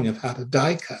drawing of how to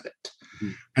die cut it.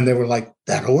 And they were like,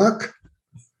 that'll work.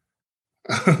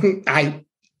 I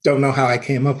don't know how I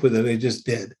came up with it. I just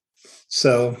did.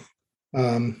 So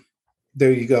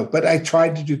there you go. But I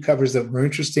tried to do covers that were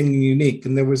interesting and unique.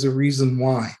 And there was a reason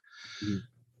why.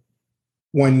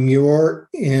 When you're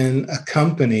in a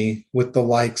company with the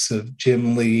likes of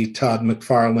Jim Lee, Todd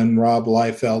McFarlane, Rob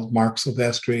Liefeld, Mark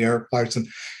Silvestri, Eric Larson,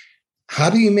 how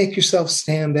do you make yourself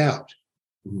stand out?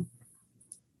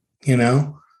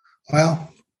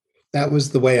 Well, that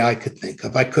was the way I could think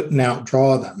of. I couldn't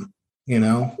outdraw them,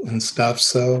 and stuff.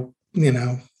 So,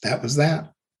 that was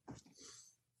that.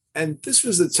 And this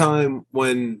was the time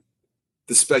when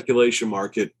the speculation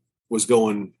market was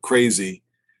going crazy.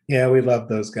 Yeah, we love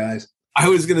those guys. I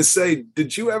was going to say,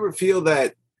 did you ever feel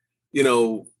that,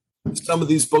 some of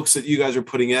these books that you guys are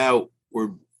putting out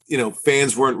were,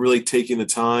 fans weren't really taking the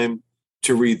time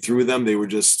to read through them? They were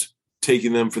just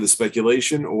taking them for the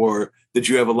speculation? Or did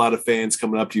you have a lot of fans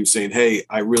coming up to you saying, hey,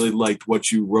 I really liked what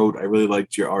you wrote. I really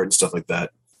liked your art and stuff like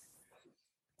that?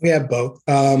 We have both.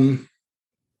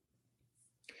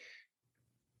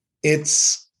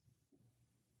 It's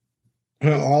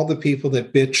all the people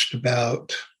that bitched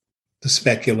about the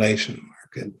speculation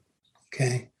market.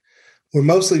 Okay. We're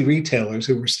mostly retailers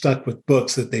who were stuck with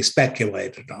books that they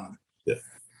speculated on. Yeah.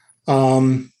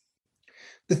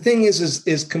 The thing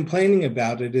is complaining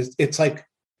about it is it's like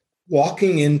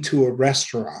walking into a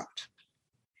restaurant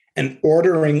and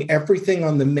ordering everything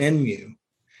on the menu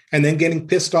and then getting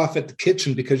pissed off at the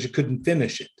kitchen because you couldn't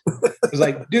finish it. It's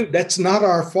like, dude, that's not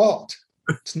our fault.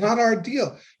 It's not our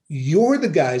deal. You're the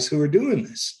guys who are doing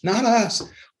this, not us.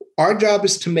 Our job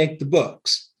is to make the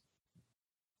books.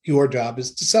 Your job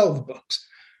is to sell the books.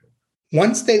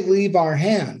 Once they leave our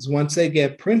hands, once they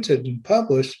get printed and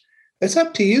published, it's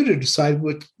up to you to decide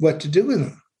what to do with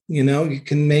them. You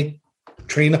can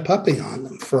train a puppy on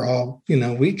them for all,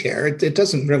 we care. It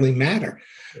doesn't really matter.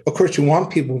 Of course, you want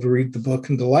people to read the book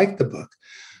and to like the book,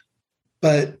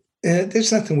 but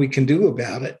there's nothing we can do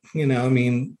about it.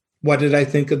 What did I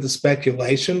think of the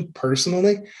speculation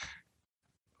personally?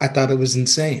 I thought it was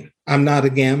insane. I'm not a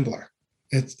gambler.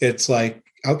 It's like,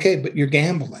 okay, but you're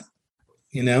gambling.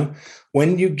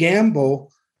 When you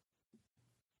gamble,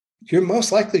 you're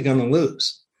most likely going to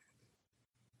lose.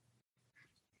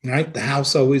 Right? The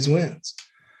house always wins.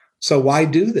 So why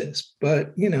do this?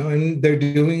 But, and they're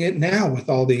doing it now with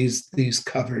all these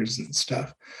covers and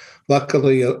stuff.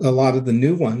 Luckily, a lot of the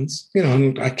new ones,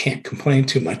 I can't complain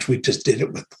too much. We just did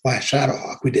it with the Last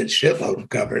Shadowhawk. We did a shitload of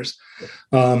covers.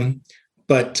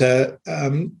 But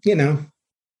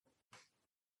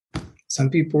some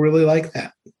people really like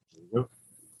that.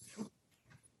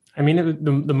 I mean,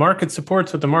 the market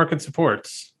supports what the market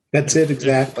supports. That's it,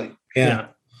 exactly. Yeah.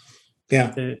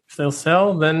 If they'll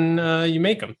sell, then you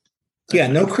make them. Yeah,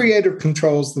 no creator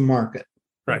controls the market.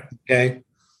 Right. Okay.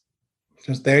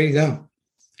 Just there you go.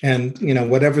 And,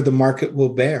 whatever the market will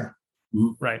bear.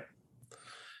 Right.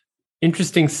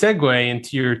 Interesting segue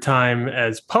into your time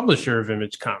as publisher of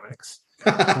Image Comics,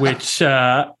 which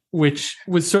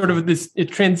was sort of this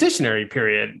transitionary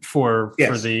period for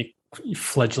the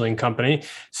fledgling company.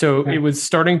 So it was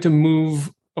starting to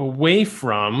move away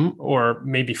from, or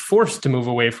maybe forced to move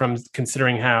away from,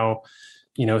 considering how,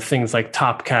 things like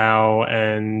Top Cow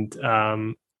and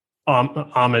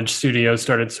Homage Studios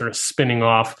started sort of spinning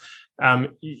off.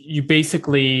 You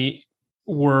basically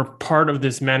were part of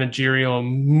this managerial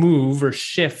move or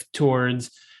shift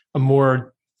towards a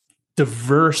more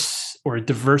diverse or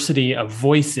diversity of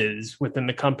voices within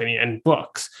the company and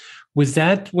books. Was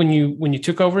that when you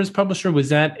took over as publisher, was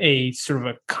that a sort of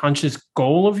a conscious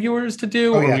goal of yours to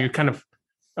do? Or were you kind of,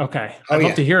 okay. I'd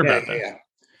love to hear about that.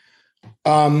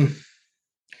 Yeah.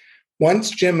 Once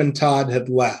Jim and Todd had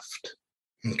left,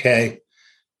 okay,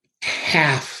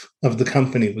 half of the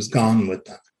company was gone with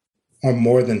them, or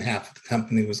more than half of the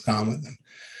company was gone with them.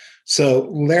 So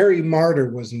Larry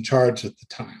Marder was in charge at the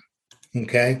time,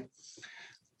 okay?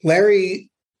 Larry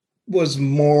was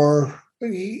more,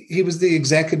 he was the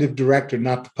executive director,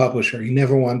 not the publisher. He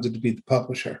never wanted to be the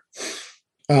publisher.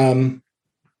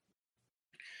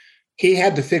 He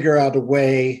had to figure out a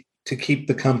way to keep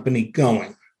the company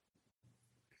going,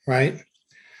 right?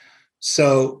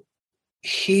 So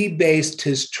he based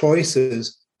his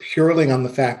choices purely on the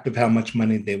fact of how much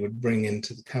money they would bring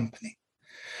into the company.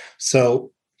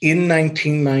 So in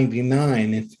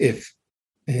 1999,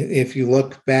 if you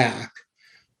look back,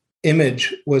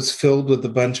 Image was filled with a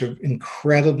bunch of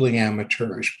incredibly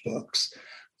amateurish books,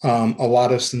 a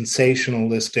lot of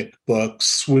sensationalistic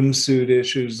books, swimsuit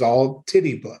issues, all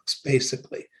titty books,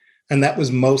 basically. And that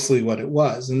was mostly what it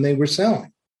was. And they were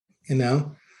selling, you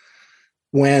know.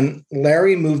 When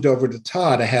Larry moved over to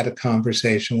Todd, I had a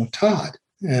conversation with Todd.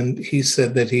 And he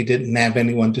said that he didn't have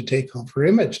anyone to take over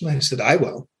Image. And I said, I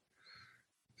will.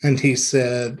 And he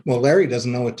said, well, Larry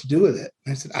doesn't know what to do with it.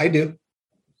 And I said, I do.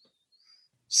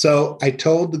 So I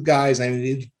told the guys I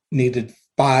needed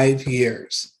 5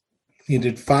 years.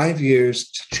 Needed 5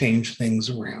 years to change things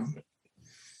around.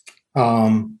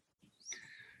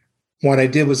 What I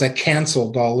did was I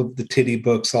canceled all of the titty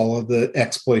books, all of the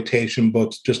exploitation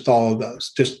books, just all of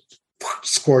those, just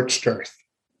scorched earth,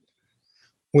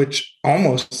 which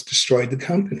almost destroyed the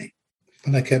company.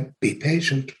 But I kept, be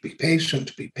patient, be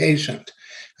patient, be patient.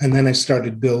 And then I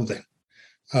started building.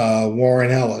 Warren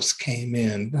Ellis came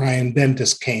in. Brian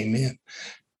Bendis came in.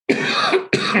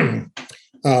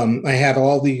 I had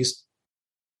all these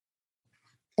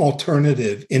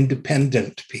alternative,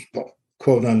 independent people,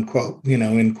 quote unquote, you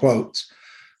know, in quotes.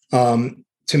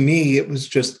 To me, it was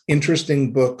just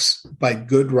interesting books by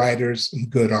good writers and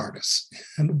good artists,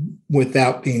 and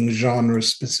without being genre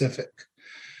specific.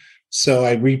 So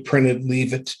I reprinted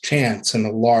Leave It to Chance in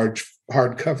a large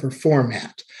hardcover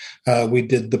format. We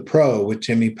did The Pro with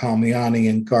Jimmy Palmiotti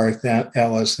and Garth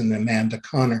Ellis and Amanda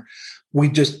Connor. We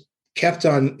just kept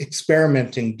on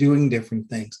experimenting, doing different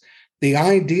things. The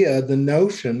idea, the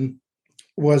notion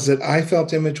was that I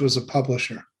felt Image was a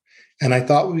publisher, and I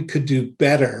thought we could do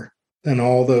better than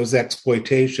all those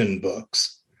exploitation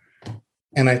books.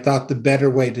 And I thought the better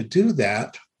way to do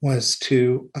that was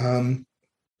to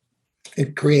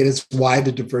create as wide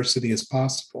a diversity as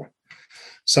possible.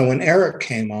 So when Eric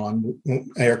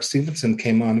Stevenson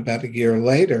came on about a year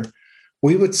later,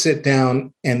 we would sit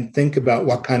down and think about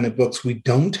what kind of books we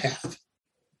don't have.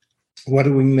 What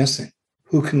are we missing?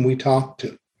 Who can we talk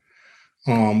to?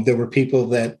 There were people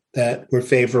that were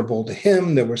favorable to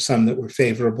him. There were some that were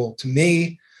favorable to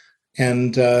me.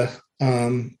 And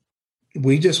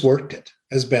we just worked it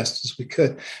as best as we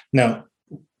could. Now,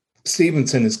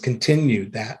 Stevenson has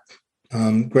continued that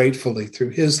gratefully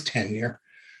through his tenure.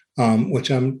 Which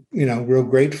I'm, real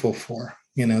grateful for,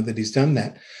 that he's done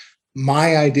that.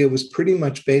 My idea was pretty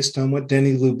much based on what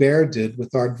Denny Lubert did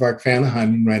with Aardvark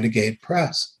Vanaheim and Renegade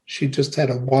Press. She just had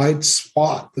a wide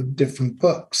swath of different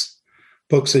books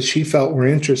that she felt were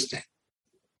interesting.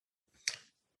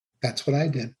 That's what I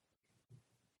did.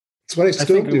 That's what I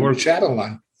still do with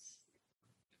Shadowline.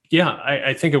 Yeah,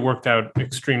 I think it worked out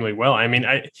extremely well. I mean,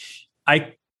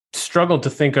 I struggled to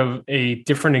think of a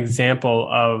different example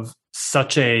of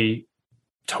such a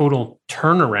total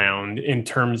turnaround in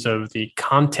terms of the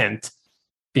content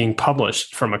being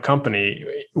published from a company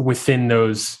within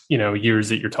those, years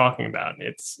that you're talking about.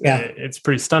 It's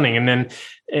pretty stunning.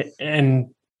 And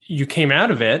you came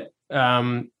out of it,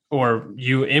 or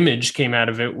Image came out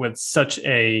of it with such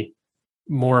a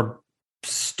more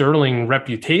sterling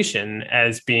reputation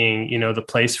as being, the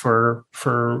place for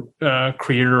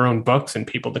creator-owned books and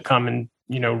people to come and,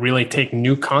 really take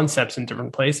new concepts in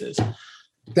different places.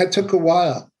 That took a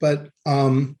while, but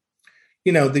the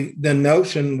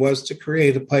notion was to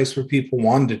create a place where people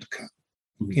wanted to come.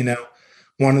 Mm-hmm.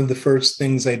 One of the first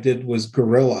things I did was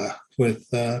Guerrilla with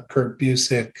Kurt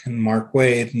Busiek and Mark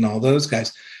Waid and all those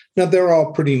guys. Now they're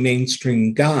all pretty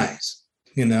mainstream guys,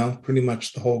 pretty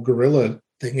much the whole Guerrilla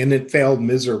thing, and it failed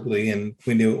miserably, and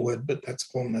we knew it would, but that's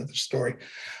a whole nother story.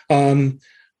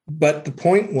 But the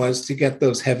point was to get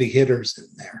those heavy hitters in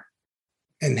there,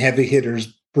 and heavy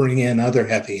hitters bring in other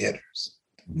heavy hitters,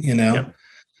 Yep.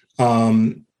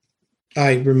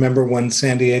 I remember when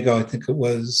San Diego, I think it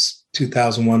was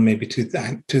 2001, maybe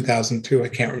 2002. I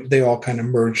can't remember. They all kind of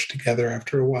merged together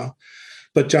after a while.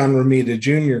 But John Romita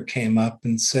Jr. came up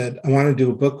and said, I want to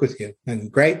do a book with you.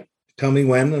 And great, tell me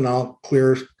when and I'll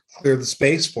clear the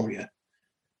space for you.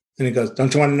 And he goes,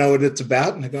 don't you want to know what it's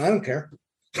about? And I go, I don't care.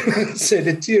 I said,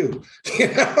 it's you.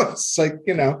 It's like,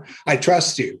 I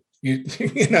trust you.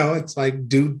 It's like,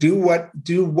 do what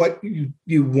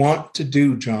you want to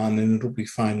do, John, and it'll be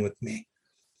fine with me.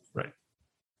 Right.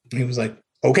 And he was like,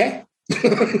 okay.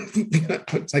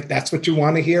 It's like, that's what you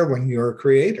want to hear when you're a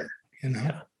creator,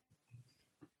 Yeah.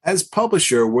 As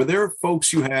publisher, were there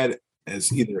folks you had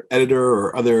as either editor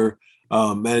or other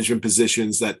management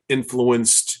positions that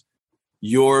influenced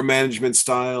your management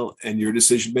style and your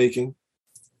decision making?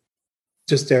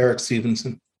 Just Eric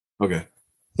Stevenson. Okay.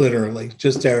 Literally,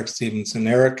 just Eric Stevenson.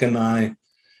 Eric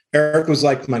was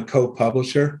like my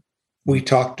co-publisher. We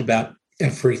talked about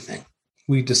everything.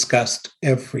 We discussed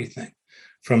everything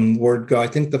from word go. I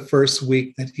think the first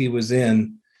week that he was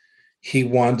in, he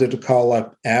wanted to call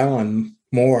up Alan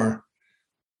Moore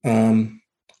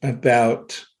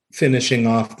about finishing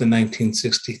off the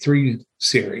 1963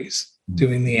 series,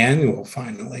 doing the annual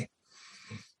finally.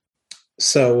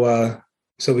 So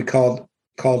we called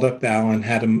up Alan,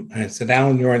 had him. I said,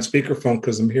 Alan, you're on speakerphone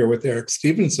because I'm here with Eric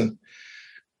Stevenson.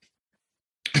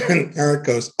 And Eric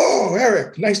goes, oh,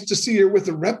 Eric, nice to see you're with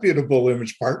a reputable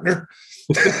image partner.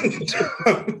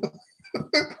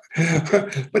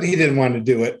 But he didn't want to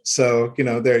do it. So,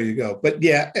 there you go. But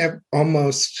yeah,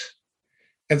 almost,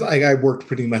 I worked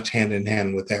pretty much hand in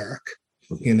hand with Eric,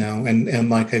 and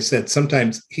like I said,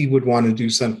 sometimes he would want to do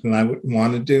something I wouldn't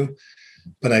want to do,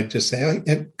 but I'd just say, oh,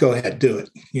 go ahead, do it,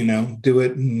 do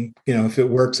it. And, if it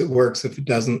works, it works. If it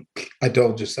doesn't, I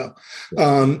told you so.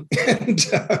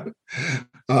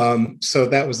 So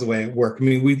that was the way it worked. I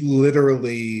mean, we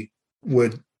literally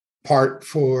would part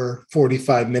for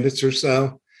 45 minutes or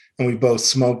so, and we both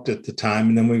smoked at the time.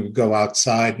 And then we would go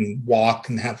outside and walk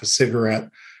and have a cigarette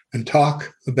and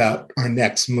talk about our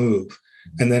next move.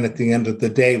 And then at the end of the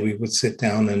day, we would sit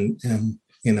down and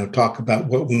talk about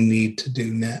what we need to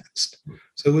do next.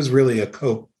 So it was really a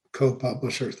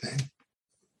co-publisher thing.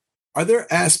 Are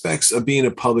there aspects of being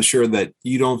a publisher that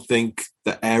you don't think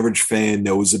the average fan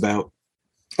knows about?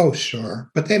 Oh,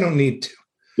 sure. But they don't need to.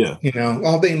 Yeah.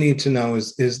 All they need to know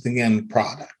is the end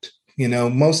product.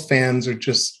 Most fans are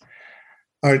just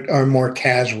are more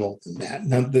casual than that.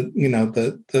 Now,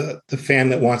 the fan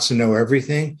that wants to know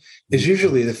everything is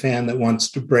usually the fan that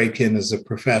wants to break in as a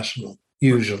professional,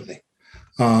 usually.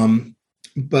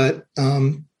 But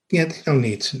they don't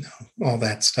need to know all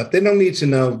that stuff. They don't need to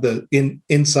know the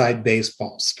inside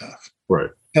baseball stuff.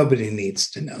 Right. Nobody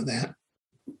needs to know that.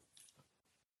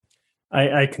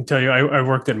 I can tell you, I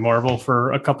worked at Marvel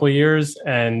for a couple of years,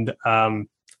 and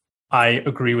I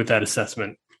agree with that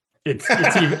assessment.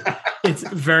 It's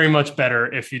very much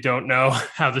better if you don't know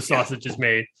how the sausage is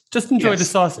made. Just enjoy the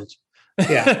sausage.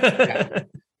 Yeah.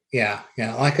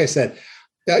 Like I said,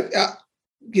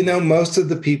 most of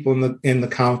the people in the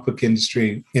comic book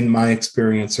industry, in my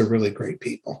experience, are really great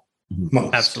people.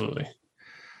 Most. Absolutely.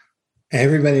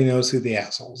 Everybody knows who the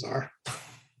assholes are.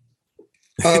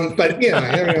 But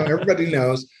everybody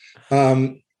knows.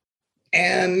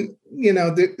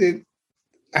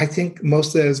 I think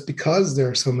most of that is because there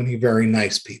are so many very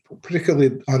nice people,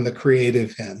 particularly on the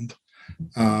creative end,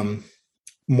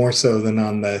 more so than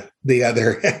on the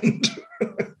other end.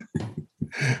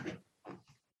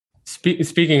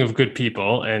 Speaking of good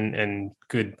people and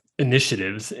good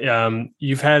initiatives,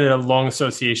 you've had a long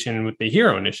association with the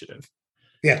Hero Initiative.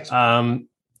 Yes.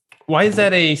 Why is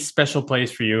that a special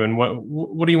place for you, and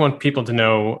what do you want people to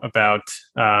know about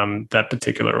that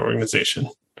particular organization?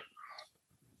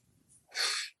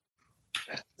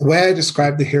 The way I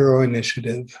describe the Hero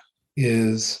Initiative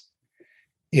is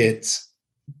it's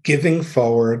giving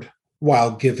forward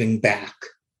while giving back.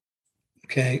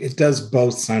 Okay, it does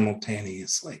both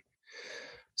simultaneously.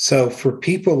 So for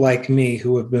people like me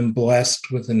who have been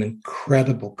blessed with an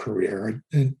incredible career,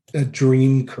 a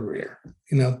dream career,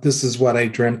 this is what I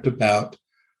dreamt about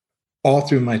all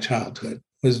through my childhood,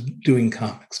 was doing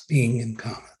comics, being in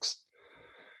comics.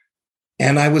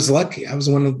 And I was lucky. I was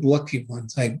one of the lucky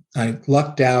ones. I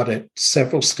lucked out at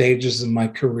several stages in my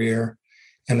career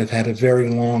and have had a very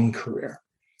long career.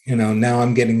 Now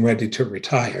I'm getting ready to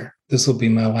retire. This will be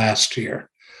my last year.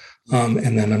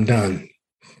 And then I'm done.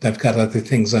 I've got other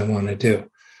things I want to do.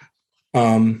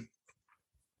 But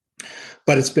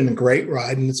it's been a great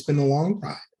ride and it's been a long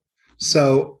ride.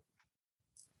 So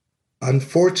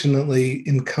unfortunately,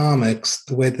 in comics,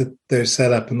 the way that they're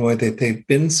set up and the way that they've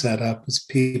been set up is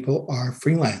people are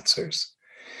freelancers.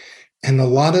 And a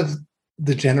lot of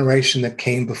the generation that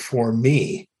came before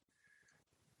me,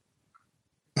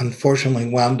 unfortunately,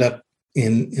 wound up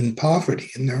in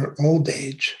poverty in their old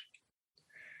age.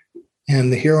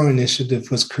 And the Hero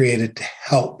Initiative was created to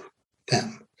help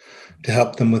them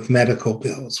with medical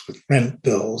bills, with rent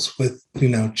bills, with,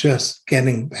 just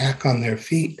getting back on their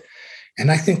feet. And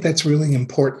I think that's really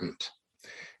important.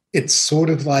 It's sort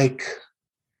of like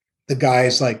the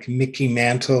guys like Mickey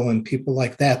Mantle and people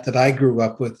like that I grew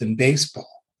up with in baseball,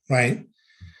 right?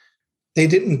 They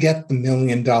didn't get the $1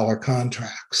 million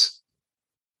contracts.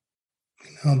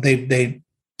 They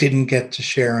didn't get to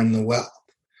share in the wealth.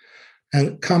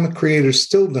 And comic creators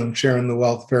still don't share in the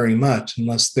wealth very much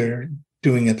unless they're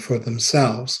doing it for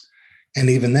themselves. And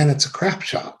even then, it's a crap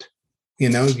shot.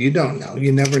 You don't know.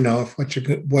 You never know if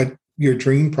what your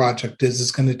dream project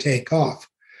is going to take off.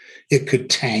 It could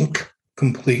tank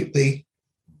completely,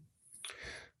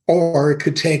 or it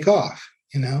could take off,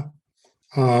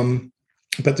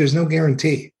 but there's no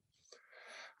guarantee.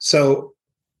 So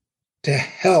to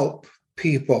help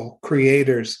people,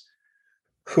 creators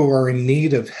who are in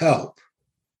need of help,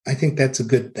 I think that's a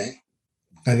good thing.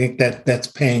 I think that's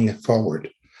paying it forward,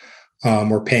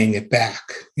 or paying it back,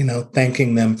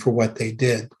 thanking them for what they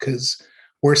did, because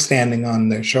we're standing on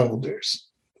their shoulders,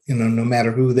 no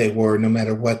matter who they were, no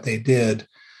matter what they did.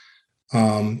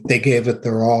 They gave it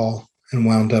their all and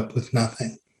wound up with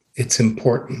nothing. It's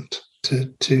important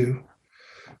to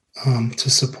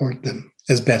support them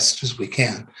as best as we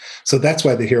can. So that's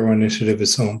why the Hero Initiative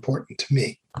is so important to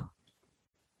me.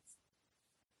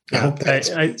 I hope that's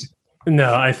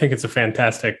No, I think it's a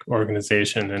fantastic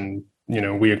organization, and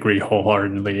we agree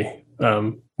wholeheartedly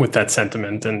with that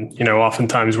sentiment. And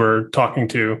oftentimes we're talking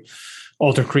to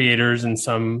older creators and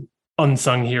some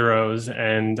unsung heroes,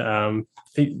 and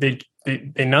they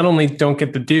not only don't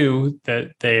get the due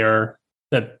that they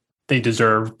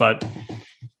deserve, but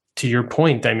to your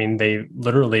point, I mean, they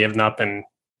literally have not been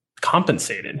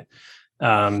compensated.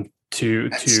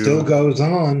 Still goes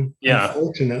on. Yeah,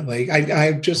 unfortunately,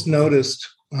 I've just noticed.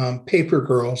 Paper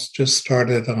Girls just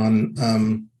started on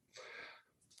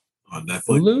Netflix.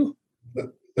 Hulu?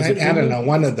 I don't know,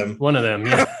 one of them.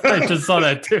 Yeah. I just saw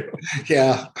that too.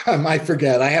 Yeah, I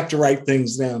forget. I have to write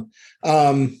things down.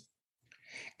 And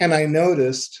I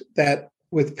noticed that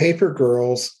with Paper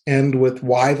Girls and with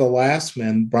Y: The Last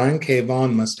Man, Brian K.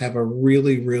 Vaughan must have a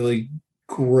really, really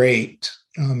great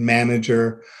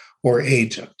manager or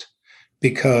agent,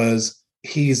 because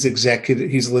he's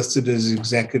listed as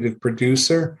executive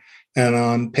producer, and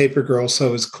on Paper Girls,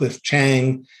 so is Cliff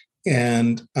Chang,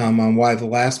 and on Y: The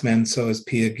Last Man, so is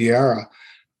Pia Guerra.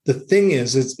 The thing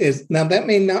is now that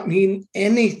may not mean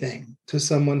anything to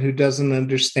someone who doesn't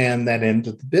understand that end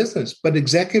of the business, but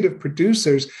executive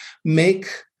producers make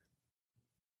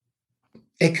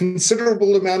a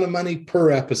considerable amount of money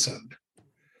per episode.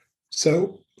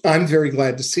 So I'm very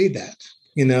glad to see that.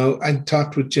 I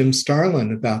talked with Jim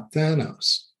Starlin about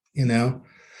Thanos, and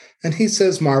he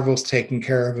says Marvel's taking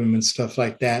care of him and stuff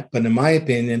like that. But in my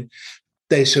opinion,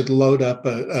 they should load up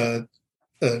an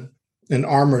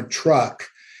armored truck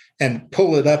and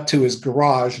pull it up to his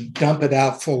garage and dump it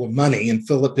out full of money and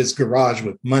fill up his garage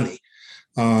with money.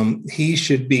 He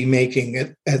should be making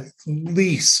it at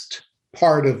least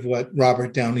part of what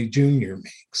Robert Downey Jr.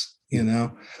 makes,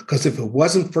 because if it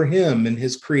wasn't for him and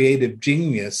his creative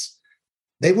genius,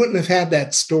 they wouldn't have had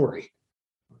that story.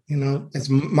 It's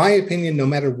my opinion, no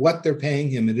matter what they're paying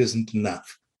him, it isn't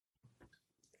enough.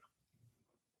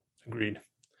 Agreed.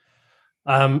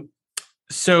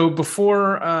 So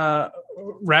before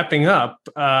wrapping up,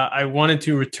 I wanted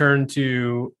to return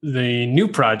to the new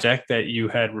project that you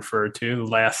had referred to, The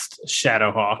Last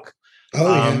Shadowhawk.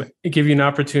 Give you an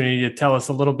opportunity to tell us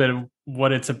a little bit of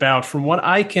what it's about. From what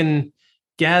I can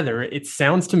gather, it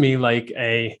sounds to me like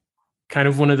a kind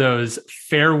of one of those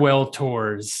farewell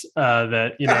tours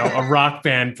that, a rock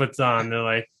band puts on. They're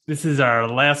like, this is our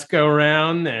last go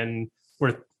round, and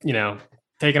we're,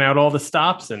 taking out all the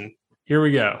stops, and here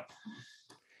we go.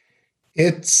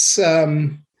 It's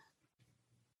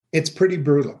pretty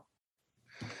brutal.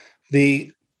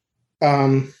 The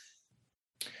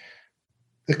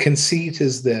conceit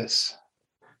is this.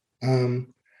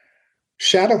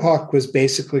 Shadowhawk was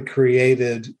basically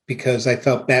created because I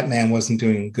felt Batman wasn't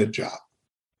doing a good job.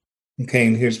 Okay,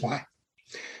 and here's why.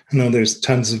 I know there's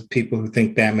tons of people who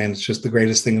think Batman is just the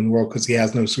greatest thing in the world because he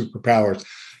has no superpowers.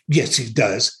 Yes, he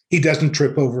does. He doesn't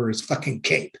trip over his fucking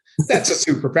cape. That's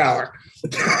a superpower.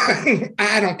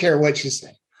 I don't care what you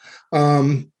say.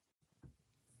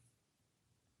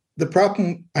 The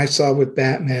problem I saw with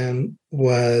Batman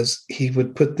was he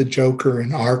would put the Joker in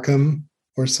Arkham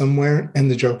or somewhere, and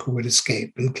the Joker would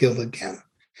escape and kill again,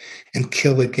 and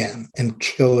kill again, and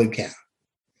kill again.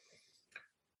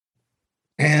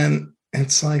 And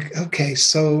it's like, okay,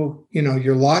 so,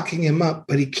 you're locking him up,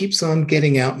 but he keeps on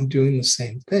getting out and doing the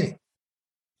same thing.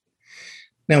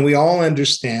 Now, we all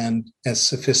understand as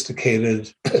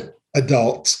sophisticated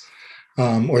adults,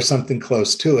 or something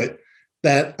close to it,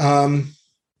 that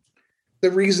the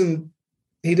reason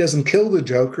he doesn't kill the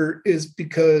Joker is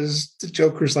because the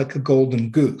Joker's like a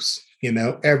golden goose.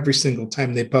 Every single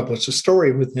time they publish a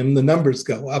story with him, the numbers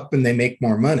go up and they make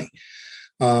more money.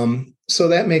 So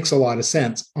that makes a lot of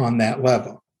sense on that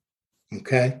level.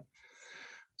 Okay.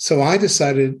 So I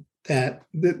decided that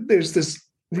there's this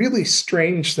really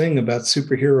strange thing about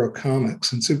superhero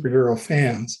comics and superhero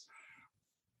fans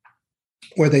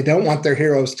where they don't want their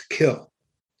heroes to kill.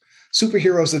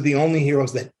 Superheroes are the only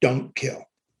heroes that don't kill.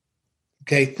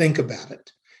 Okay, think about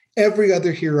it. Every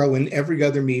other hero in every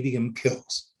other medium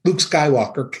kills. Luke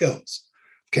Skywalker kills.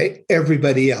 Okay,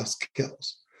 everybody else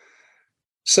kills.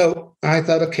 So I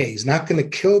thought, okay, he's not going to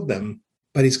kill them,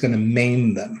 but he's going to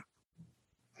maim them.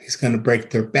 He's going to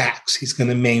break their backs. He's going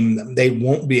to maim them. They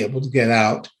won't be able to get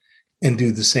out and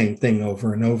do the same thing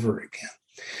over and over again.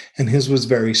 And his was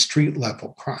very street level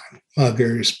crime,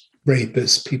 muggers,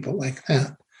 rapists, people like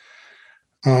that.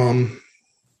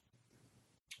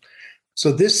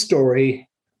 So this story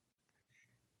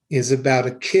is about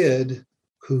a kid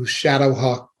whose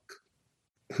Shadowhawk,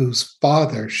 whose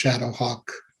father, Shadowhawk,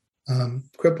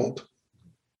 crippled.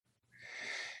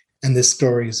 And this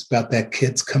story is about that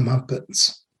kid's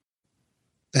comeuppance.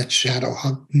 That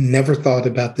Shadowhawk never thought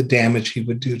about the damage he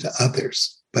would do to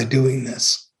others by doing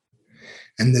this.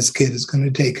 And this kid is going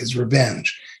to take his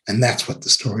revenge. And that's what the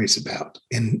story is about.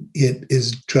 And it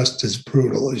is just as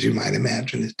brutal as you might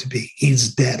imagine it to be.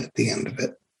 He's dead at the end of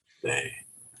it. Hey.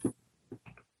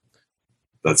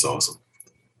 That's awesome.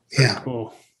 Yeah.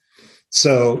 Cool.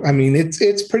 So, I mean,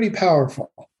 it's pretty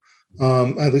powerful.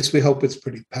 At least we hope it's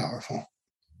pretty powerful.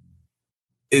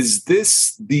 Is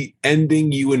this the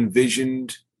ending you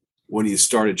envisioned when you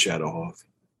started Shadowhawk?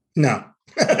 No.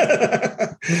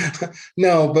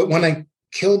 No, but when I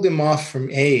killed him off from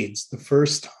AIDS the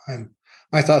first time,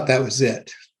 I thought that was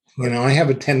it. I have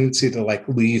a tendency to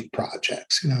leave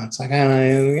projects. It's like,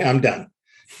 I'm done.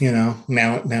 Now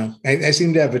I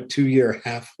seem to have a 2-year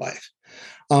half-life.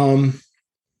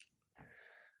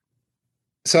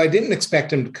 So I didn't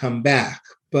expect him to come back,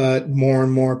 but more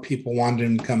and more people wanted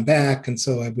him to come back. And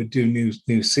so I would do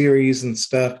new series and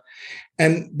stuff.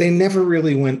 And they never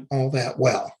really went all that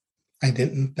well. I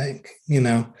didn't think,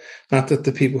 not that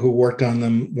the people who worked on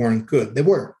them weren't good. They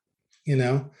were,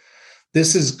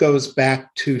 This goes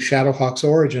back to Shadowhawk's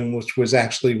origin, which was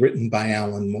actually written by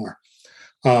Alan Moore.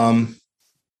 And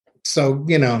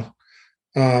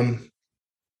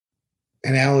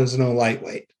Alan's no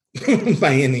lightweight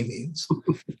by any means.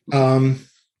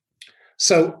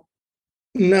 So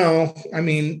no, I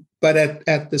mean, but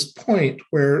at this point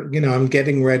where, I'm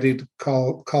getting ready to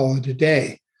call it a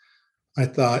day, I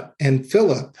thought, and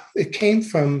Philip, it came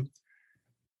from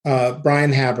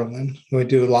Brian Haberlin, who I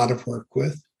do a lot of work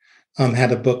with,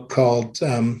 had a book called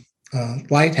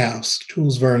Lighthouse,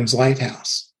 Jules Verne's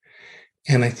Lighthouse.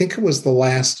 And I think it was the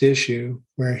last issue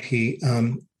where he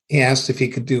asked if he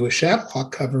could do a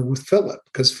Shadowhawk cover with Philip,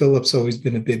 because Philip's always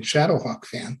been a big Shadowhawk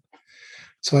fan.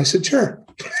 So I said, sure.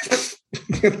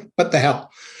 What the hell?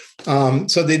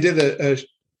 So they did a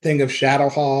thing of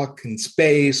Shadowhawk in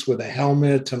space with a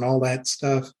helmet and all that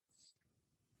stuff.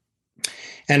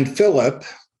 And Philip,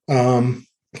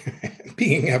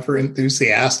 being ever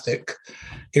enthusiastic,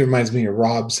 he reminds me of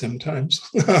Rob sometimes.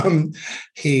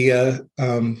 He said,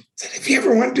 if you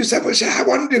ever want to do something with Shadowhawk, I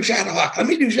want to do Shadowhawk. Let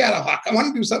me do Shadowhawk. I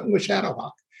want to do something with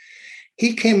Shadowhawk.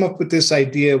 He came up with this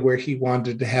idea where he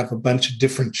wanted to have a bunch of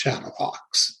different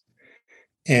Shadowhawks.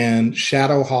 And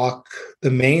Shadowhawk,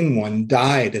 the main one,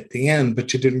 died at the end,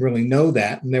 but you didn't really know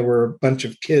that. And there were a bunch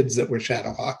of kids that were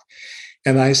Shadowhawk.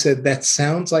 And I said, that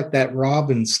sounds like that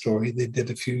Robin story they did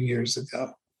a few years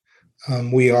ago.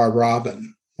 We Are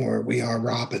Robin, or We Are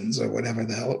Robins, or whatever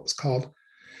the hell it was called.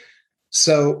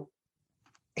 So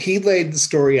he laid the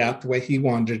story out the way he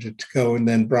wanted it to go. And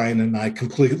then Brian and I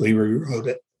completely rewrote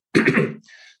it.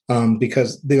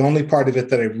 Because the only part of it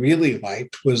that I really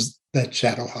liked was that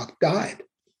Shadowhawk died.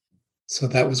 So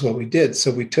that was what we did.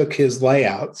 So we took his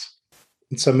layouts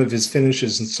and some of his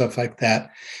finishes and stuff like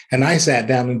that. And I sat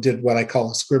down and did what I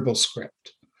call a scribble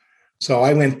script. So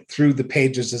I went through the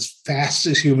pages as fast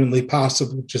as humanly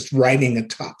possible, just writing at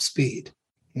top speed.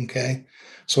 Okay.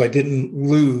 So I didn't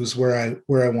lose where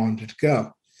I wanted to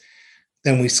go.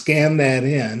 Then we scanned that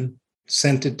in,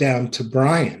 sent it down to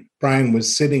Brian. Brian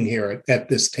was sitting here at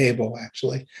this table,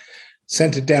 actually.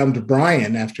 Sent it down to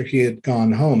Brian after he had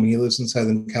gone home. He lives in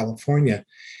Southern California.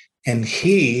 And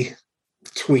he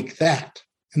tweaked that.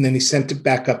 And then he sent it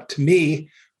back up to me.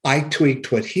 I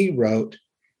tweaked what he wrote.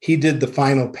 He did the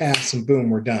final pass, and boom,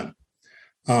 we're done.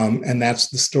 And that's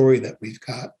the story that we've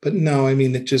got. But no, I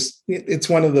mean, it's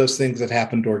one of those things that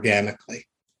happened organically.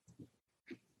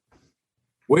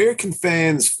 Where can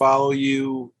fans follow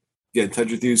you, get in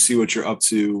touch with you, see what you're up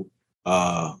to,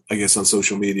 I guess on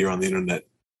social media or on the internet?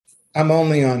 I'm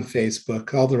only on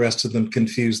Facebook. All the rest of them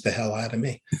confuse the hell out of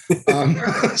me.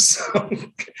 So,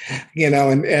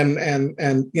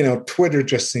 and Twitter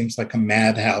just seems like a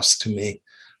madhouse to me.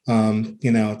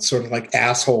 It's sort of like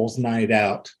assholes night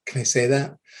out. Can I say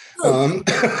that?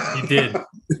 You did.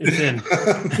 It's in.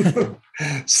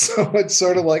 So it's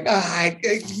sort of like, I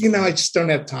just don't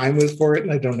have time for it,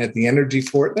 and I don't have the energy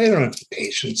for it, and I don't have the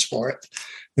patience for it.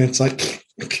 And it's like,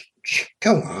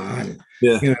 come on.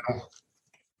 Yeah.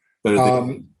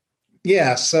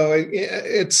 Yeah. So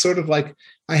it's sort of like,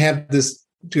 I have this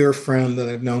dear friend that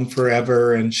I've known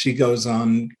forever, and she goes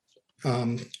on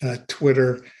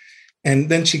Twitter, and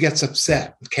then she gets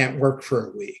upset and can't work for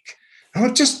a week. I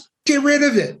would just get rid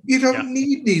of it. You don't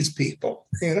need these people.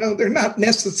 They're not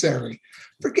necessary.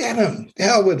 Forget them. The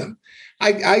hell with them.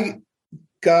 I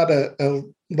got a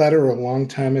letter a long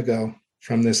time ago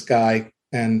from this guy,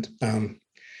 and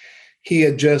he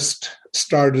had just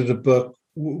started a book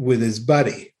with his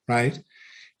buddy, right?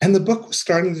 And the book was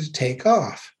starting to take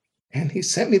off. And he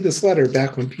sent me this letter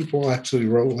back when people actually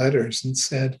wrote letters and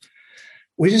said,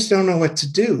 we just don't know what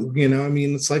to do.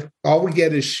 It's like all we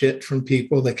get is shit from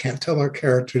people that can't tell our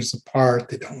characters apart.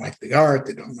 They don't like the art.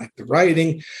 They don't like the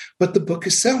writing, but the book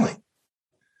is selling.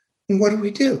 And what do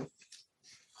we do?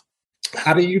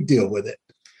 How do you deal with it?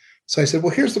 So I said,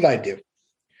 well, here's what I do.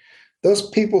 Those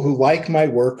people who like my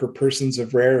work are persons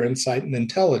of rare insight and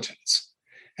intelligence.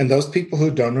 And those people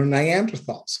who don't are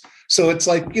Neanderthals. So it's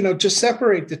like, just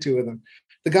separate the two of them.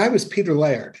 The guy was Peter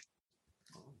Laird.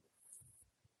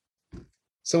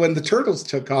 So when the turtles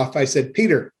took off, I said,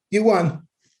 Peter, you won.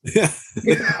 Yeah.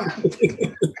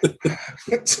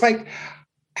 It's like,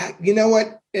 you know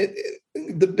what?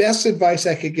 The best advice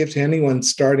I could give to anyone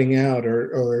starting out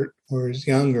or is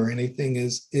young or anything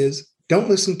is don't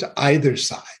listen to either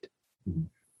side.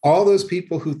 All those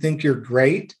people who think you're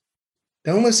great,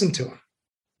 don't listen to them.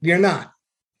 You're not.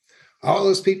 All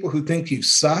those people who think you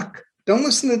suck, don't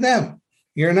listen to them.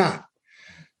 You're not.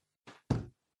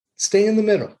 Stay in the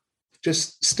middle.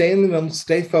 Just stay in the middle,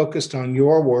 stay focused on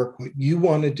your work, what you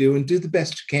want to do, and do the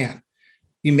best you can.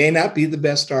 You may not be the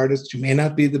best artist. You may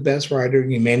not be the best writer.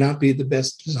 You may not be the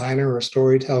best designer or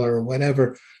storyteller or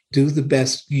whatever. Do the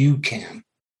best you can.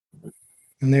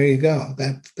 And there you go.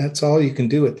 That's all you can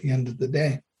do at the end of the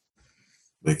day.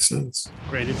 Makes sense.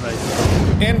 Great advice.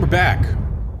 And we're back.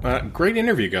 Great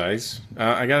interview, guys.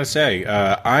 I gotta say,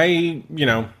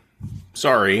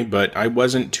 sorry, but I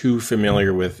wasn't too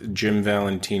familiar with Jim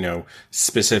Valentino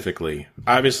specifically.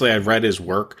 Obviously, I've read his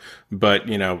work, but,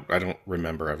 I don't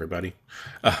remember everybody.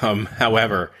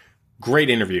 However, great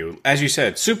interview. As you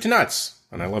said, soup to nuts,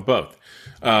 and I love both.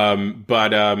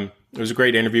 But it was a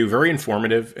great interview, very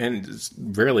informative, and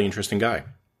really interesting guy.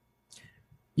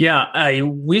 Yeah, I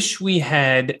wish we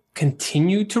had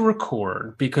continued to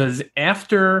record, because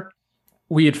after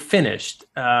we had finished,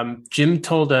 Jim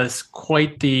told us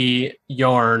quite the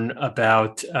yarn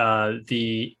about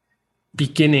the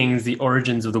beginnings, the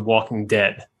origins of the Walking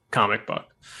Dead comic book,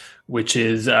 which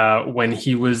is when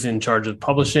he was in charge of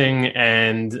publishing,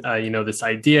 and this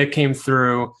idea came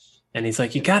through, and he's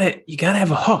like, you gotta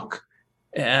have a hook.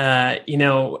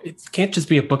 It can't just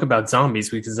be a book about zombies,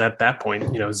 because at that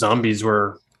point, zombies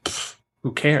were,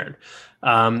 who cared?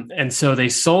 And so they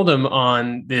sold him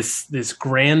on this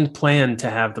grand plan to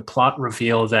have the plot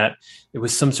reveal that it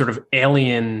was some sort of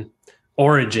alien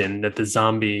origin, that the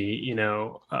zombie,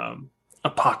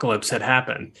 apocalypse had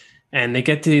happened. And they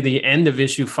get to the end of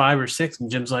issue 5 or 6,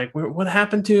 and Jim's like, what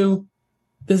happened to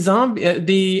the zombie,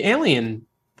 the alien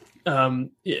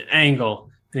angle?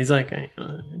 And he's like, I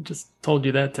just told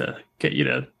you that to get you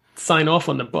to sign off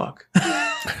on the book.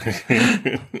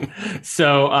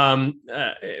 So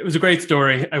it was a great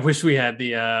story. I wish we had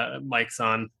the mics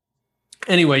on.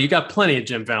 Anyway, you got plenty of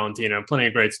Jim Valentino, plenty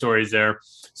of great stories there.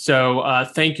 So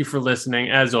thank you for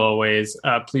listening. As always,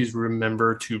 please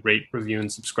remember to rate, review,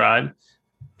 and subscribe.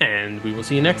 And we will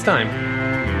see you next time.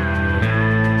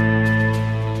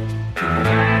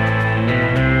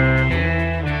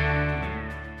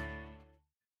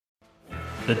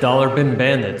 The Dollar Bin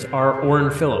Bandits are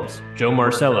Orrin Phillips, Joe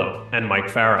Marcello, and Mike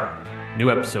Farah. New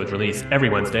episodes release every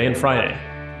Wednesday and Friday.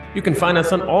 You can find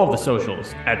us on all of the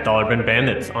socials at Dollar Bin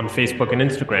Bandits on Facebook and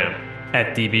Instagram,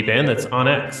 at DB Bandits on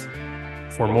X.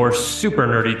 For more super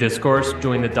nerdy discourse,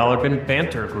 join the Dollar Bin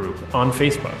Banter group on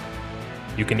Facebook.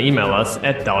 You can email us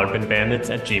at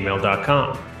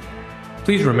dollarbinbandits@gmail.com.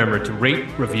 Please remember to rate,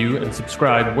 review, and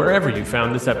subscribe wherever you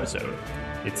found this episode.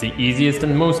 It's the easiest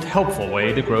and most helpful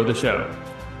way to grow the show.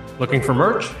 Looking for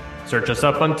merch? Search us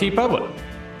up on TeePublic.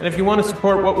 And if you want to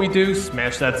support what we do,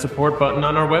 smash that support button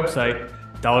on our website,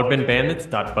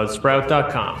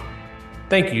 dollarbinbandits.buzzsprout.com.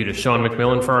 Thank you to Sean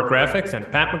McMillan for our graphics and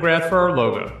Pat McGrath for our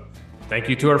logo. Thank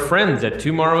you to our friends at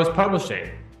Tomorrow's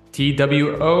Publishing,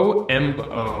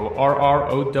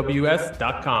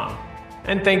 TWOMORROWS.com.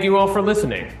 And thank you all for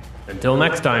listening. Until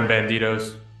next time,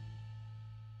 Banditos.